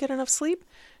you don't get enough sleep,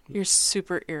 you're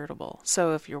super irritable.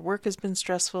 So if your work has been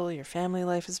stressful, your family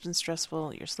life has been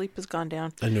stressful, your sleep has gone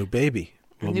down. A new baby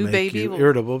will make you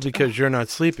irritable because you're not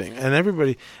sleeping. And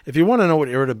everybody, if you want to know what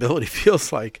irritability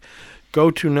feels like, go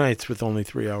 2 nights with only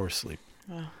 3 hours sleep.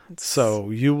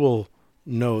 So you will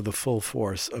know the full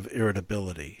force of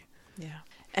irritability. Yeah.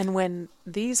 And when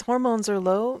these hormones are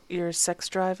low, your sex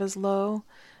drive is low,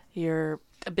 your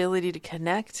ability to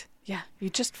connect, you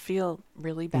just feel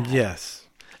really bad. Yes.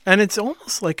 And it's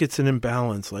almost like it's an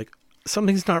imbalance. Like,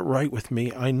 something's not right with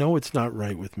me. I know it's not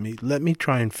right with me. Let me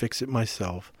try and fix it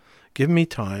myself. Give me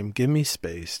time. Give me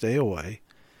space. Stay away.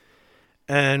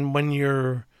 And when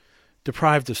you're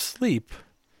deprived of sleep,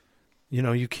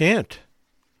 you can't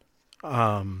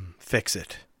fix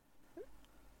it.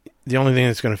 The only thing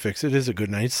that's going to fix it is a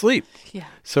good night's sleep. Yeah.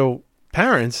 So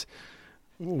parents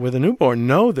with a newborn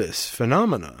know this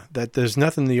phenomena, that there's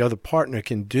nothing the other partner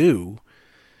can do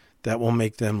that will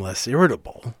make them less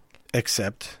irritable,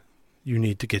 except you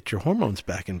need to get your hormones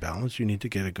back in balance. You need to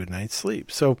get a good night's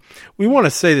sleep. So we want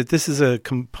to say that this is a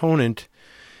component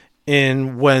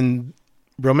in when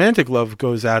romantic love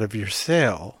goes out of your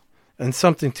sail, and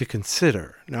something to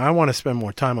consider. Now, I want to spend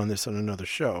more time on this on another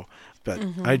show, but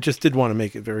I just did want to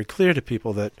make it very clear to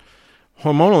people that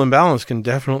hormonal imbalance can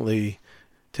definitely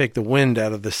take the wind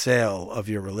out of the sail of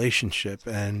your relationship,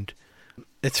 and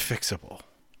it's fixable.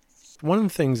 One of the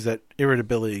things that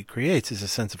irritability creates is a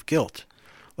sense of guilt.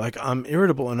 Like, I'm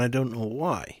irritable and I don't know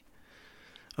why.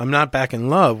 I'm not back in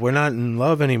love. We're not in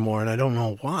love anymore and I don't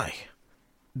know why.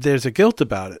 There's a guilt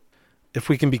about it. If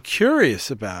we can be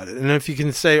curious about it, and if you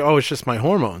can say, oh, it's just my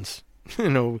hormones,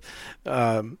 that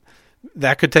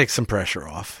could take some pressure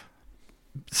off.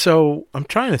 So I'm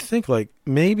trying to think, like,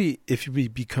 maybe if we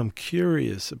become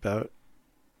curious about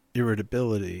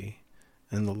irritability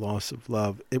and the loss of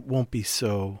love, it won't be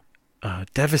so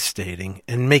devastating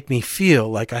and make me feel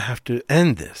like I have to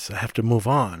end this. I have to move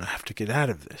on. I have to get out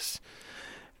of this.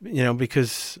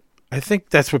 Because I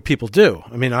think that's what people do.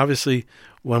 I mean, obviously,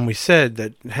 when we said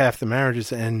that half the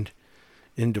marriages end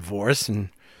in divorce, and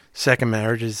second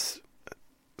marriages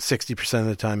 60% of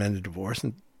the time end in divorce,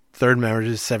 and third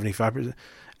marriages 75%,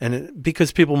 and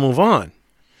because people move on.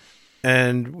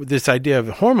 And this idea of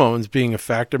hormones being a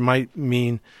factor might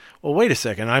mean, well, wait a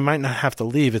second, I might not have to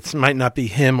leave. It might not be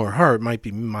him or her. It might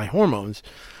be my hormones.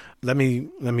 Let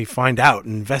me find out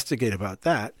and investigate about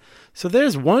that. So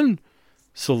there's one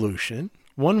solution,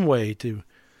 one way to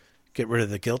get rid of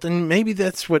the guilt. And maybe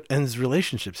that's what ends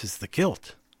relationships, is the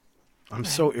guilt. I'm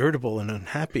so irritable and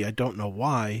unhappy. I don't know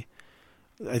why.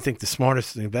 I think the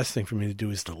smartest and the best thing for me to do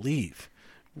is to leave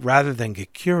rather than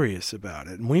get curious about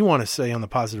it. And we want to say on the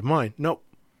Positive Mind, nope,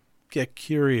 get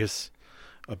curious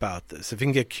about this. If you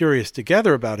can get curious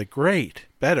together about it, great,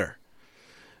 better.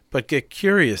 But get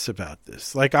curious about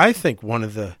this. Like, I think one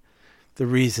of the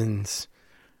reasons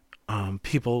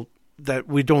people that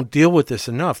we don't deal with this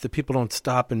enough, that people don't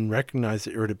stop and recognize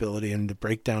the irritability and the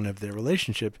breakdown of their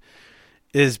relationship,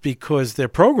 is because they're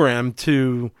programmed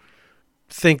to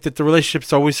think that the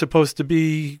relationship's always supposed to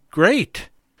be great.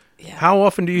 Yeah. How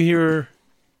often do you hear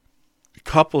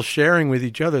couples sharing with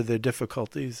each other their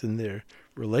difficulties in their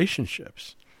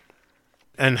relationships?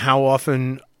 And how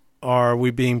often are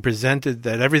we being presented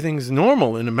that everything's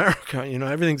normal in America?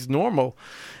 Everything's normal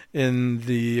in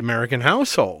the American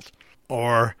household.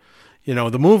 Or,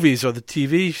 the movies or the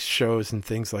TV shows and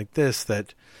things like this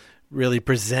that really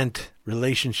present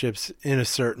relationships in a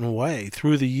certain way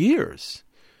through the years.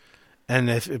 And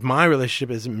if my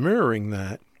relationship isn't mirroring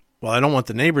that, well, I don't want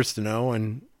the neighbors to know,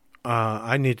 and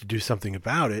I need to do something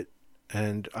about it,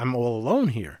 and I'm all alone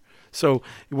here. So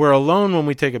we're alone when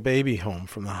we take a baby home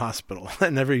from the hospital,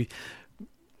 and every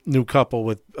new couple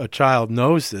with a child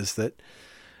knows this, that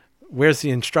where's the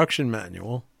instruction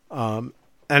manual? And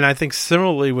I think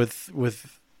similarly with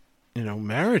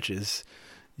marriages,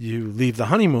 you leave the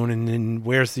honeymoon and then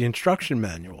where's the instruction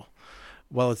manual?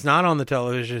 Well, it's not on the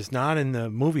television, it's not in the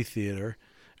movie theater,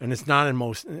 and it's not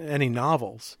in any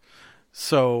novels.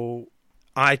 So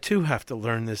I too have to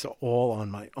learn this all on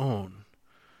my own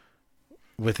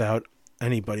without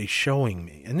anybody showing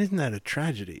me. And isn't that a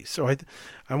tragedy? So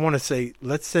I want to say,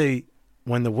 let's say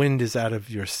when the wind is out of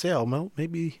your sail, well,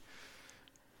 maybe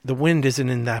the wind isn't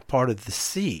in that part of the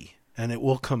sea and it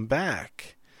will come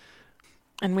back.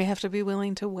 And we have to be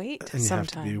willing to wait and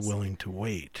sometimes. You have to be willing to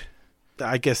wait.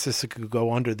 I guess this could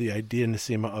go under the idea,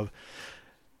 Naseema, of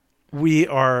we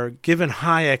are given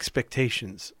high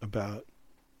expectations about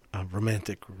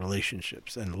romantic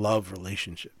relationships and love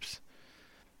relationships.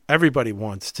 Everybody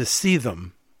wants to see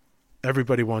them.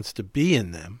 Everybody wants to be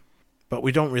in them. But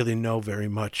we don't really know very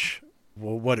much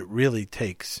what it really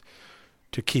takes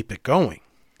to keep it going.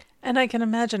 And I can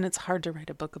imagine it's hard to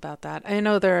write a book about that. I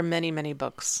know there are many, many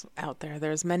books out there.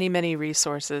 There's many, many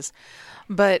resources.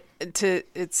 But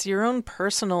it's your own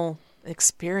personal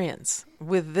experience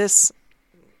with this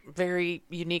very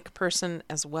unique person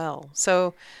as well.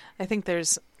 So I think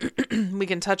we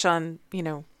can touch on,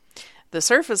 the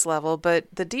surface level, but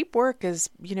the deep work is,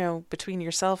 between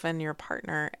yourself and your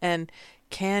partner. And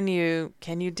can you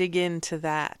dig into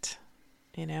that,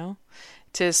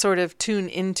 to sort of tune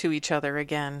into each other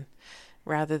again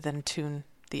rather than tune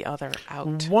the other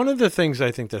out? One of the things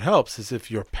I think that helps is if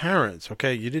your parents,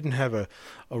 okay, you didn't have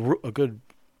a good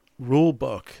rule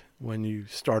book when you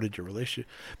started your relationship,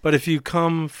 but if you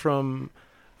come from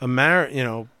a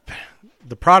marriage,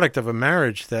 the product of a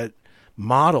marriage that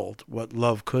modeled what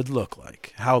love could look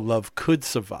like, how love could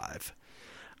survive,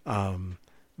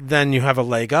 then you have a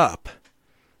leg up.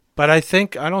 But I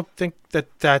think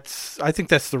that's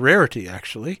the rarity,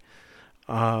 actually,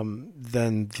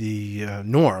 than the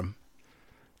norm,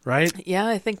 right? Yeah,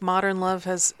 I think modern love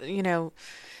has,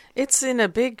 it's in a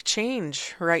big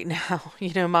change right now.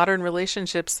 Modern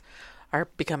relationships are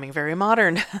becoming very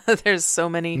modern. There's so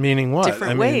many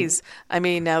different ways.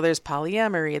 Now there's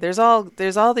polyamory. There's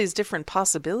all these different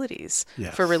possibilities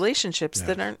for relationships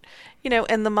that aren't,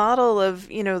 and the model of,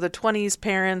 the 20s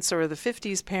parents or the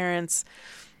 50s parents,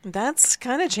 that's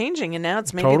kind of changing. And now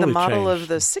it's maybe the model of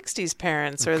the 60s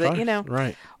parents or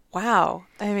right. Wow.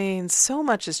 So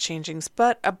much is changing,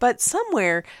 but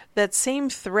somewhere that same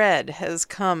thread has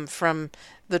come from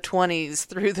the 20s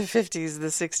through the 50s, the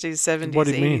 60s, 70s, what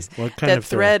do you 80s. Mean? What kind that of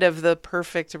thread of the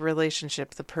perfect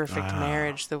relationship, the perfect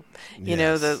marriage, the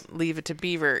leave it to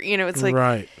Beaver. It's like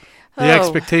right. The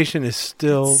expectation is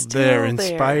still there in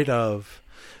spite of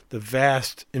the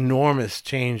vast, enormous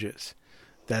changes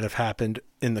that have happened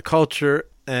in the culture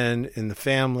and in the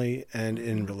family and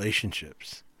in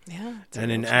relationships. Yeah,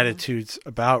 and in attitudes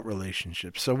about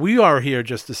relationships. So we are here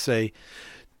just to say,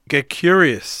 get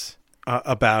curious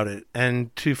about it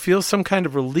and to feel some kind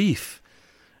of relief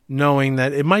knowing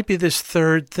that it might be this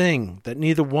third thing that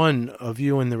neither one of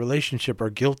you in the relationship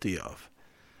are guilty of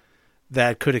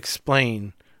that could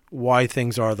explain why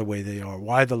things are the way they are,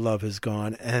 why the love has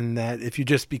gone, and that if you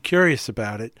just be curious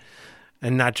about it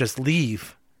and not just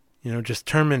leave, just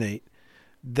terminate,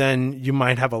 then you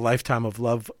might have a lifetime of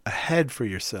love ahead for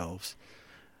yourselves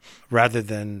rather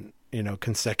than,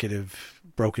 consecutive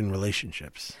broken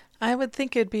relationships. I would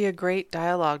think it'd be a great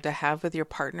dialogue to have with your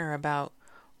partner about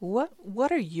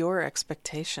what are your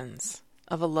expectations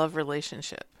of a love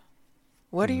relationship?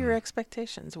 What are your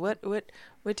expectations? What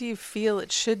do you feel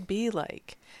it should be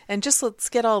like? And just let's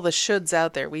get all the shoulds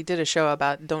out there. We did a show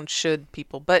about don't should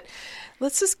people, but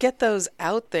let's just get those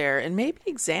out there and maybe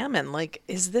examine,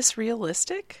 is this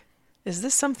realistic? Is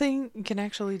this something you can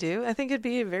actually do? I think it'd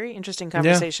be a very interesting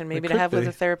conversation maybe to have with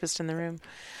a therapist in the room.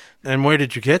 And where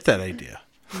did you get that idea?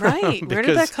 Right. Where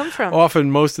did that come from?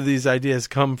 Often most of these ideas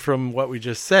come from what we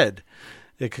just said.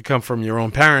 It could come from your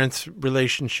own parents'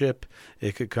 relationship.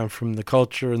 It could come from the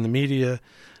culture and the media.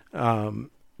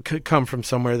 Could come from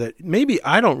somewhere that maybe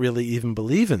I don't really even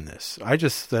believe in this. I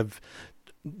just have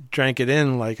drank it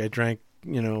in like I drank,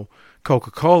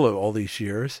 Coca-Cola all these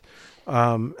years.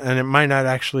 And it might not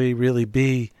actually really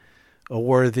be a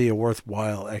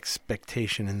worthwhile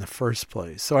expectation in the first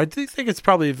place. So I do think it's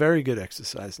probably a very good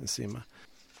exercise, Naseema.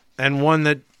 And one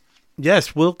that,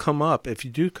 yes, will come up if you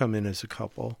do come in as a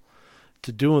couple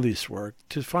to do all this work,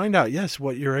 to find out, yes,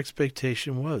 what your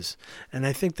expectation was. And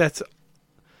I think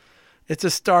it's a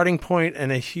starting point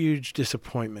and a huge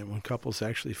disappointment when couples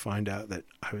actually find out that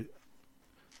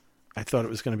I thought it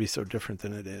was going to be so different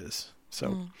than it is.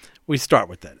 So we start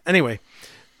with that. Anyway,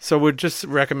 So we're just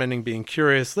recommending being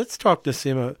curious. Let's talk,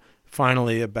 Naseema,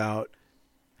 finally about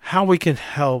how we can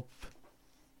help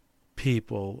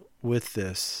people with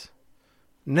this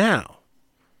now.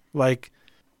 Like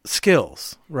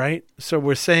skills, right? So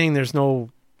we're saying there's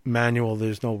no manual,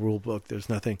 there's no rule book, there's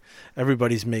nothing.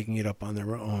 Everybody's making it up on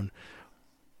their own.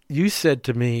 You said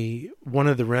to me one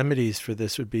of the remedies for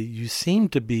this would be you seem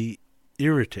to be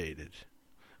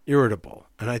irritable.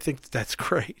 And I think that's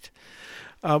great.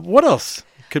 What else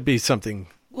could be something?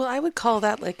 Well, I would call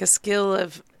that like a skill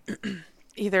of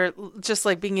either just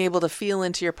like being able to feel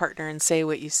into your partner and say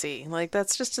what you see. Like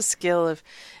that's just a skill of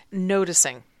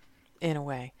noticing in a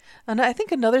way. And I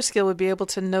think another skill would be able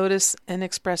to notice and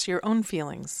express your own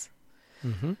feelings.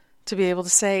 Mm-hmm. To be able to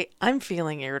say, I'm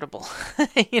feeling irritable,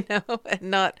 and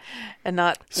not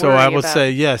So I will about...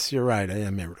 say, yes, you're right. I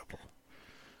am irritable.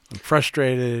 I'm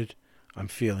frustrated. I'm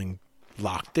feeling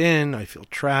locked in. I feel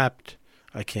trapped.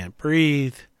 I can't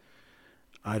breathe.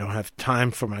 I don't have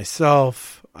time for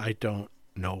myself. I don't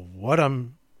know what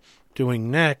I'm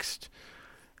doing next.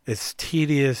 It's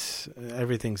tedious.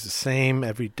 Everything's the same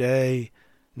every day.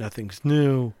 Nothing's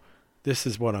new. This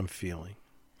is what I'm feeling.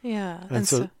 Yeah. And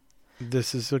so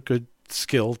this is a good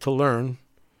skill to learn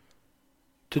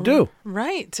to do.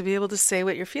 Right. To be able to say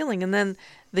what you're feeling. And then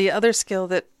the other skill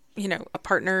that,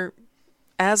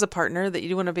 as a partner that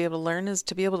you want to be able to learn is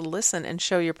to be able to listen and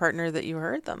show your partner that you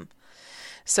heard them.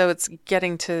 So it's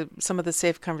getting to some of the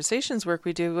safe conversations work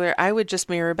we do where I would just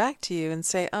mirror back to you and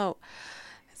say, oh,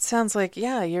 it sounds like,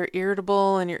 yeah, you're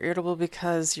irritable and you're irritable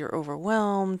because you're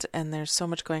overwhelmed and there's so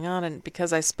much going on. And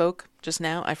because I spoke just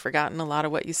now, I've forgotten a lot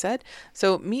of what you said.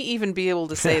 So me even be able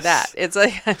to say that, it's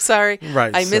like, I'm sorry,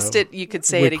 right, I missed it. You could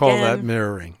say it again. We call that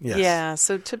mirroring. Yes. Yeah.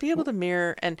 So to be able to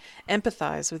mirror and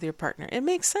empathize with your partner, it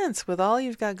makes sense with all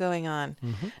you've got going on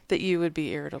that you would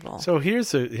be irritable. So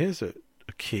here's a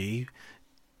key.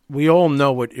 We all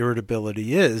know what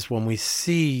irritability is. When we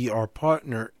see our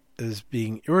partner as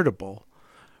being irritable,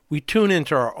 we tune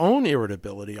into our own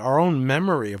irritability, our own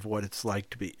memory of what it's like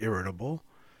to be irritable,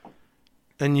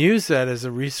 and use that as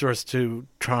a resource to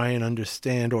try and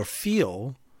understand or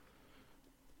feel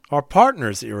our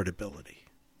partner's irritability.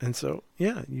 And so,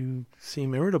 yeah, you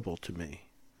seem irritable to me.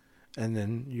 And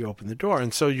then you open the door.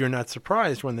 And so you're not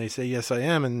surprised when they say, yes, I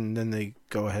am, and then they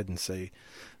go ahead and say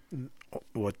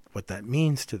what that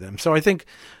means to them. So I think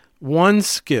one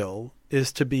skill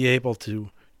is to be able to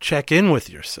check in with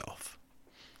yourself.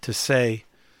 To say,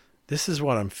 this is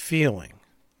what I'm feeling.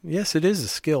 Yes, it is a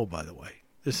skill, by the way.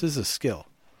 This is a skill.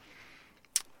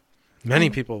 Many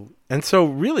people, and so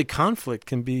really conflict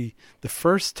can be the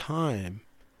first time,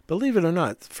 believe it or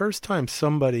not, the first time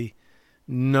somebody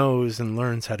knows and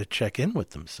learns how to check in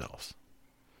with themselves.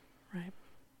 Right.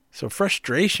 So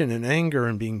frustration and anger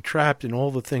and being trapped in all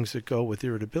the things that go with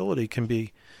irritability can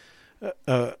be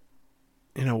a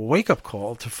wake-up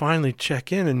call to finally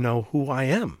check in and know who I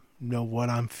am. Know what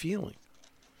I'm feeling.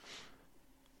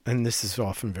 And this is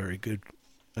often very good,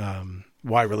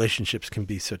 why relationships can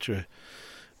be such a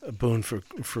boon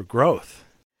for growth.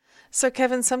 So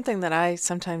Kevin, something that I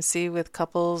sometimes see with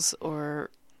couples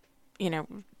or,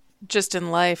 just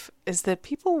in life is that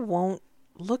people won't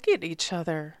look at each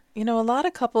other. A lot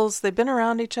of couples, they've been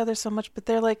around each other so much, but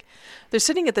they're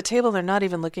sitting at the table, they're not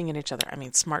even looking at each other. I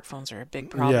mean, smartphones are a big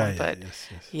problem, but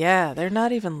they're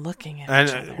not even looking at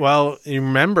each other. Well, you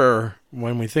remember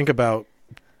when we think about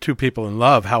two people in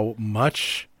love, how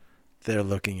much they're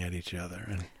looking at each other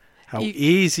and how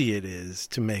easy it is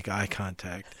to make eye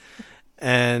contact.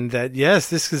 And that,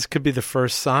 yes, could be the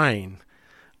first sign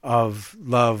of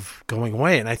love going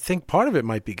away. And I think part of it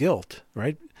might be guilt,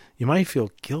 right? You might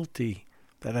feel guilty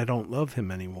that I don't love him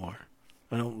anymore.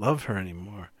 I don't love her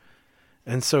anymore.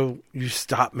 And so you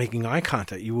stop making eye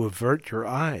contact. You avert your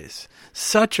eyes.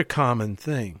 Such a common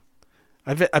thing.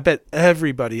 I bet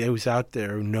everybody who's out there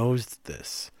who knows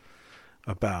this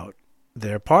about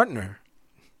their partner,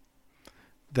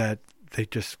 that they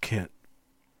just can't,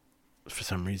 for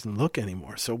some reason, look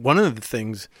anymore. So one of the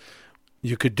things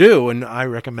you could do, and I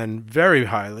recommend very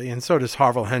highly, and so does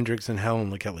Harville Hendrix and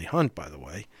Helen LaKelly Hunt, by the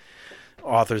way,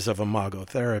 authors of Imago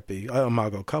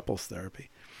Couples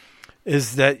Therapy,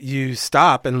 is that you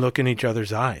stop and look in each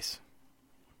other's eyes.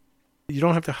 You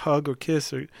don't have to hug or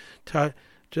kiss or touch.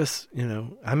 Just,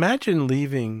 imagine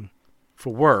leaving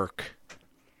for work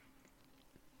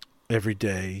every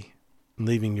day,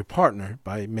 leaving your partner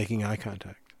by making eye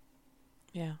contact.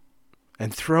 Yeah.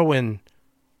 And throw in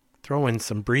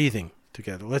some breathing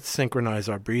together. Let's synchronize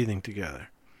our breathing together.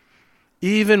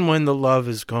 Even when the love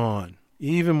is gone.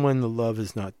 Even when the love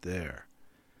is not there.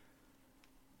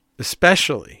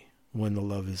 Especially when the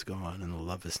love is gone and the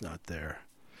love is not there.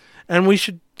 And we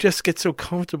should just get so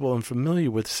comfortable and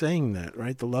familiar with saying that,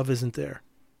 right? The love isn't there.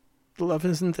 The love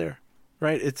isn't there,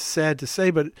 right? It's sad to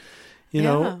say, but, you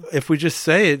know, if we just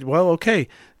say it, well, okay,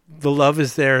 the love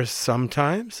is there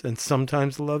sometimes, and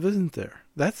sometimes the love isn't there.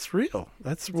 That's real.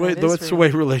 That's the way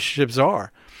relationships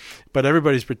are. But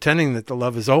everybody's pretending that the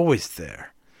love is always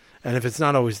there. And if it's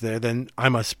not always there, then I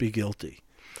must be guilty,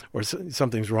 or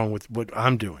something's wrong with what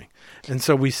I'm doing. And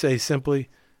so we say simply,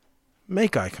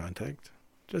 make eye contact.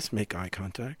 Just make eye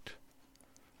contact.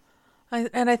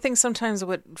 I think sometimes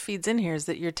what feeds in here is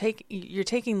that you're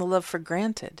taking the love for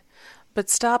granted. But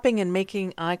stopping and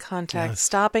making eye contact,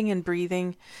 stopping and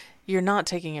breathing, you're not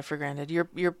taking it for granted.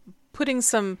 You're putting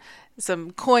some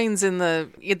coins in the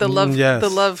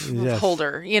love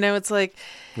holder. You know, it's like,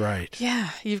 right. Yeah,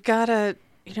 you've got to,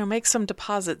 you know, make some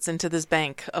deposits into this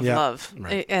bank of love.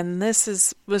 Right. And this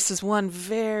is one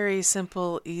very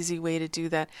simple, easy way to do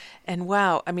that. And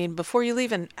wow, I mean, before you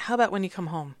leave, and how about when you come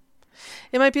home?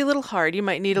 It might be a little hard. You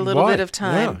might need a little bit of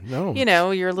time. Yeah, no. You know,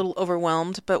 you're a little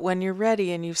overwhelmed, but when you're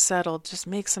ready and you've settled, just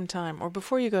make some time. Or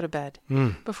before you go to bed,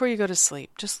 before you go to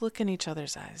sleep, just look in each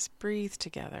other's eyes, breathe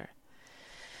together,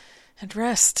 and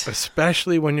rest.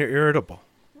 Especially when you're irritable.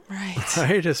 Right.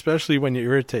 Right? Especially when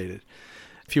you're irritated.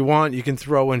 If you want, you can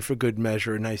throw in for good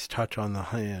measure a nice touch on the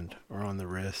hand or on the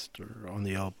wrist or on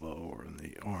the elbow or on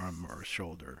the arm or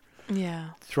shoulder. Yeah.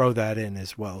 Throw that in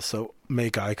as well. So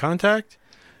make eye contact.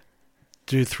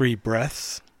 Do 3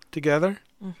 breaths together,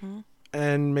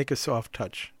 and make a soft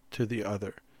touch to the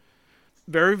other.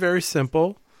 Very, very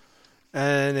simple,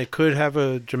 and it could have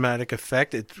a dramatic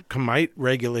effect. It might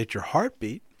regulate your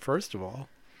heartbeat, first of all.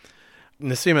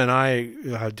 Naseema and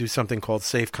I do something called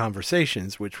Safe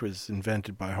Conversations, which was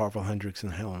invented by Harville Hendricks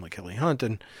and Helen Kelly Hunt.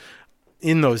 And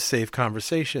in those safe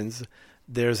conversations,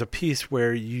 there's a piece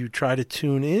where you try to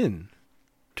tune in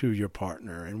to your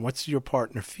partner and what's your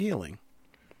partner feeling.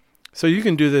 So you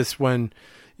can do this when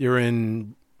you're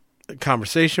in a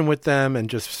conversation with them and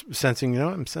just sensing,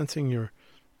 I'm sensing you're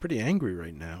pretty angry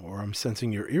right now, or I'm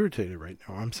sensing you're irritated right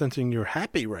now, or I'm sensing you're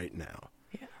happy right now.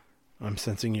 Yeah. I'm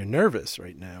sensing you're nervous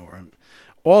right now, or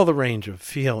all the range of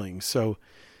feelings. So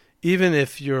even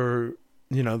if the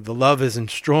love isn't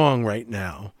strong right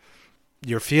now,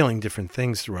 you're feeling different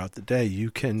things throughout the day. You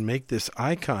can make this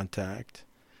eye contact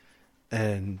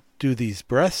and do these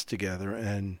breaths together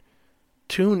and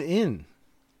tune in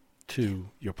to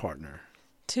your partner.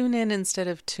 Tune in instead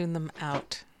of tune them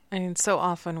out. I mean, so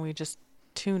often we just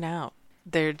tune out.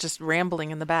 They're just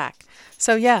rambling in the back.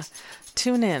 So yeah,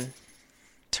 tune in.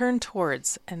 Turn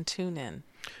towards and tune in.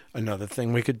 Another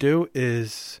thing we could do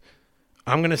is,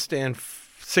 I'm going to stand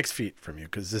 6 feet from you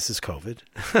because this is COVID,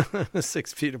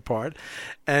 6 feet apart.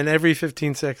 And every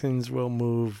 15 seconds we'll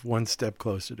move 1 step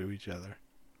closer to each other.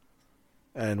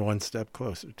 And 1 step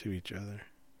closer to each other.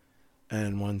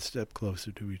 And 1 step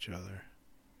closer to each other.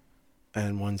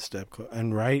 And 1 step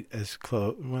and right as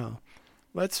close. Well,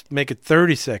 let's make it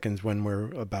 30 seconds when we're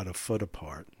about a foot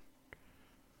apart.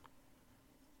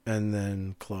 And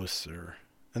then closer.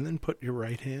 And then put your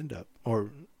right hand up.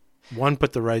 Or one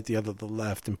put the right, the other the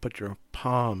left. And put your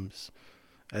palms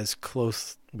as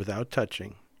close without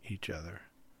touching each other.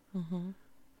 Mm-hmm.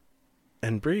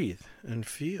 And breathe and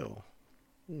feel.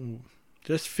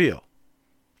 Just feel.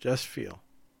 Just feel.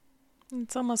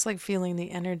 It's almost like feeling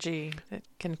the energy that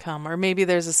can come, or maybe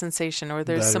there's a sensation, or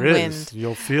there's some is. Wind.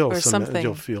 You'll feel something.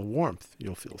 You'll feel warmth.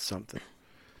 You'll feel something.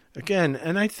 Again,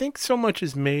 and I think so much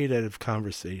is made out of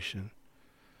conversation.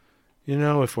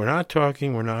 If we're not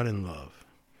talking, we're not in love,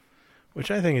 which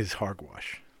I think is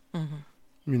hogwash.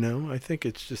 Mm-hmm. I think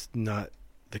it's just not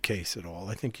the case at all.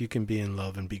 I think you can be in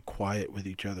love and be quiet with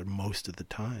each other most of the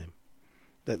time.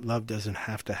 That love doesn't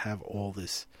have to have all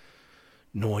this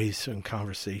noise and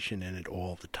conversation in it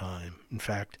all the time. In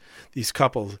fact, these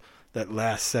couples that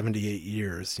last 78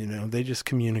 years, they just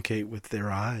communicate with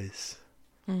their eyes.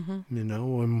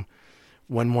 Mm-hmm.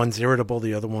 When one's irritable,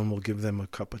 the other one will give them a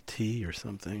cup of tea or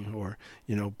something, or,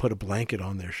 put a blanket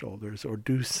on their shoulders, or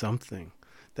do something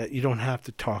that you don't have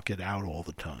to talk it out all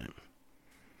the time.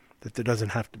 That there doesn't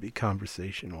have to be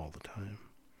conversation all the time.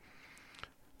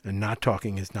 And not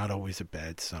talking is not always a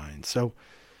bad sign. So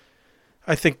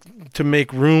I think to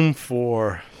make room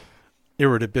for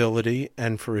irritability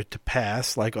and for it to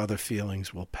pass like other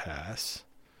feelings will pass,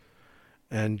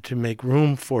 and to make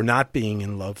room for not being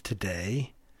in love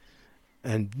today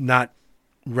and not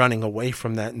running away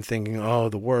from that and thinking, oh,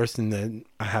 the worst, and then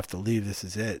I have to leave, this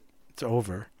is it, it's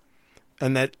over.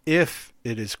 And that if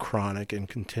it is chronic and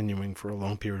continuing for a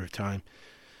long period of time,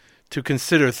 to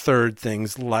consider third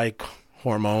things like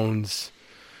hormones,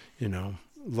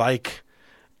 like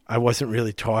I wasn't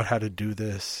really taught how to do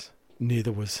this.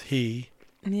 neither was he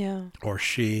Yeah. or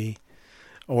she,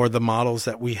 or the models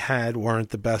that we had weren't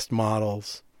the best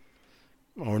models,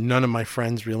 or none of my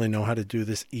friends really know how to do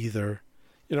this either,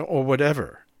 or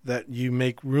whatever, that you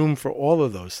make room for all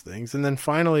of those things. And then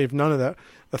finally, if none of that,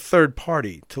 a third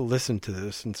party to listen to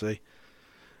this and say,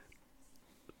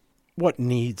 what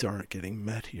needs aren't getting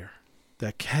met here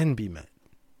that can be met?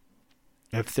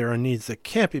 If there are needs that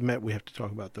can't be met, we have to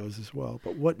talk about those as well.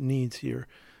 But what needs here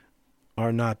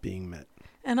are not being met?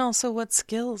 And also what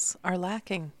skills are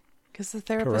lacking. Because the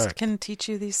therapist Correct. can teach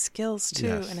you these skills too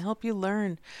Yes. and help you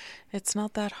learn. It's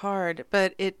not that hard,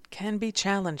 but it can be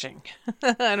challenging.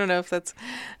 I don't know if that's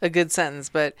a good sentence,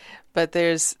 but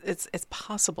it's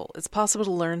possible. It's possible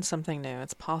to learn something new.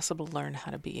 It's possible to learn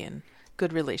how to be in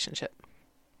good relationship.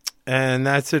 And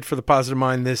that's it for The Positive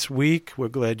Mind this week. We're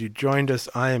glad you joined us.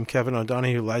 I am Kevin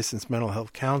O'Donohue, licensed mental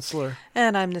health counselor.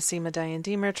 And I'm Nasima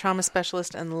Diane-Deemer, trauma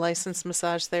specialist and licensed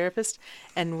massage therapist.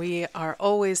 And we are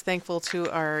always thankful to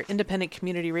our independent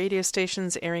community radio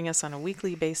stations airing us on a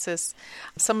weekly basis.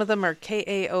 Some of them are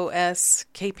KAOS,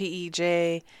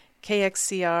 KPEJ,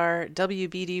 KXCR,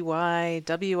 WBDY,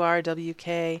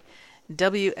 WRWK,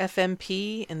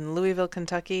 WFMP in Louisville,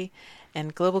 Kentucky,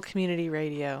 and Global Community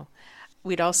Radio.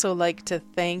 We'd also like to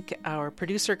thank our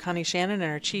producer, Connie Shannon,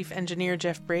 and our chief engineer,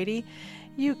 Jeff Brady.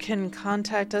 You can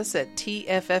contact us at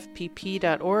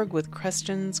tffpp.org with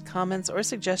questions, comments, or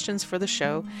suggestions for the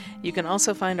show. You can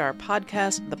also find our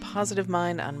podcast, The Positive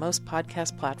Mind, on most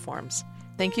podcast platforms.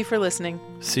 Thank you for listening.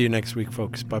 See you next week,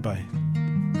 folks. Bye-bye.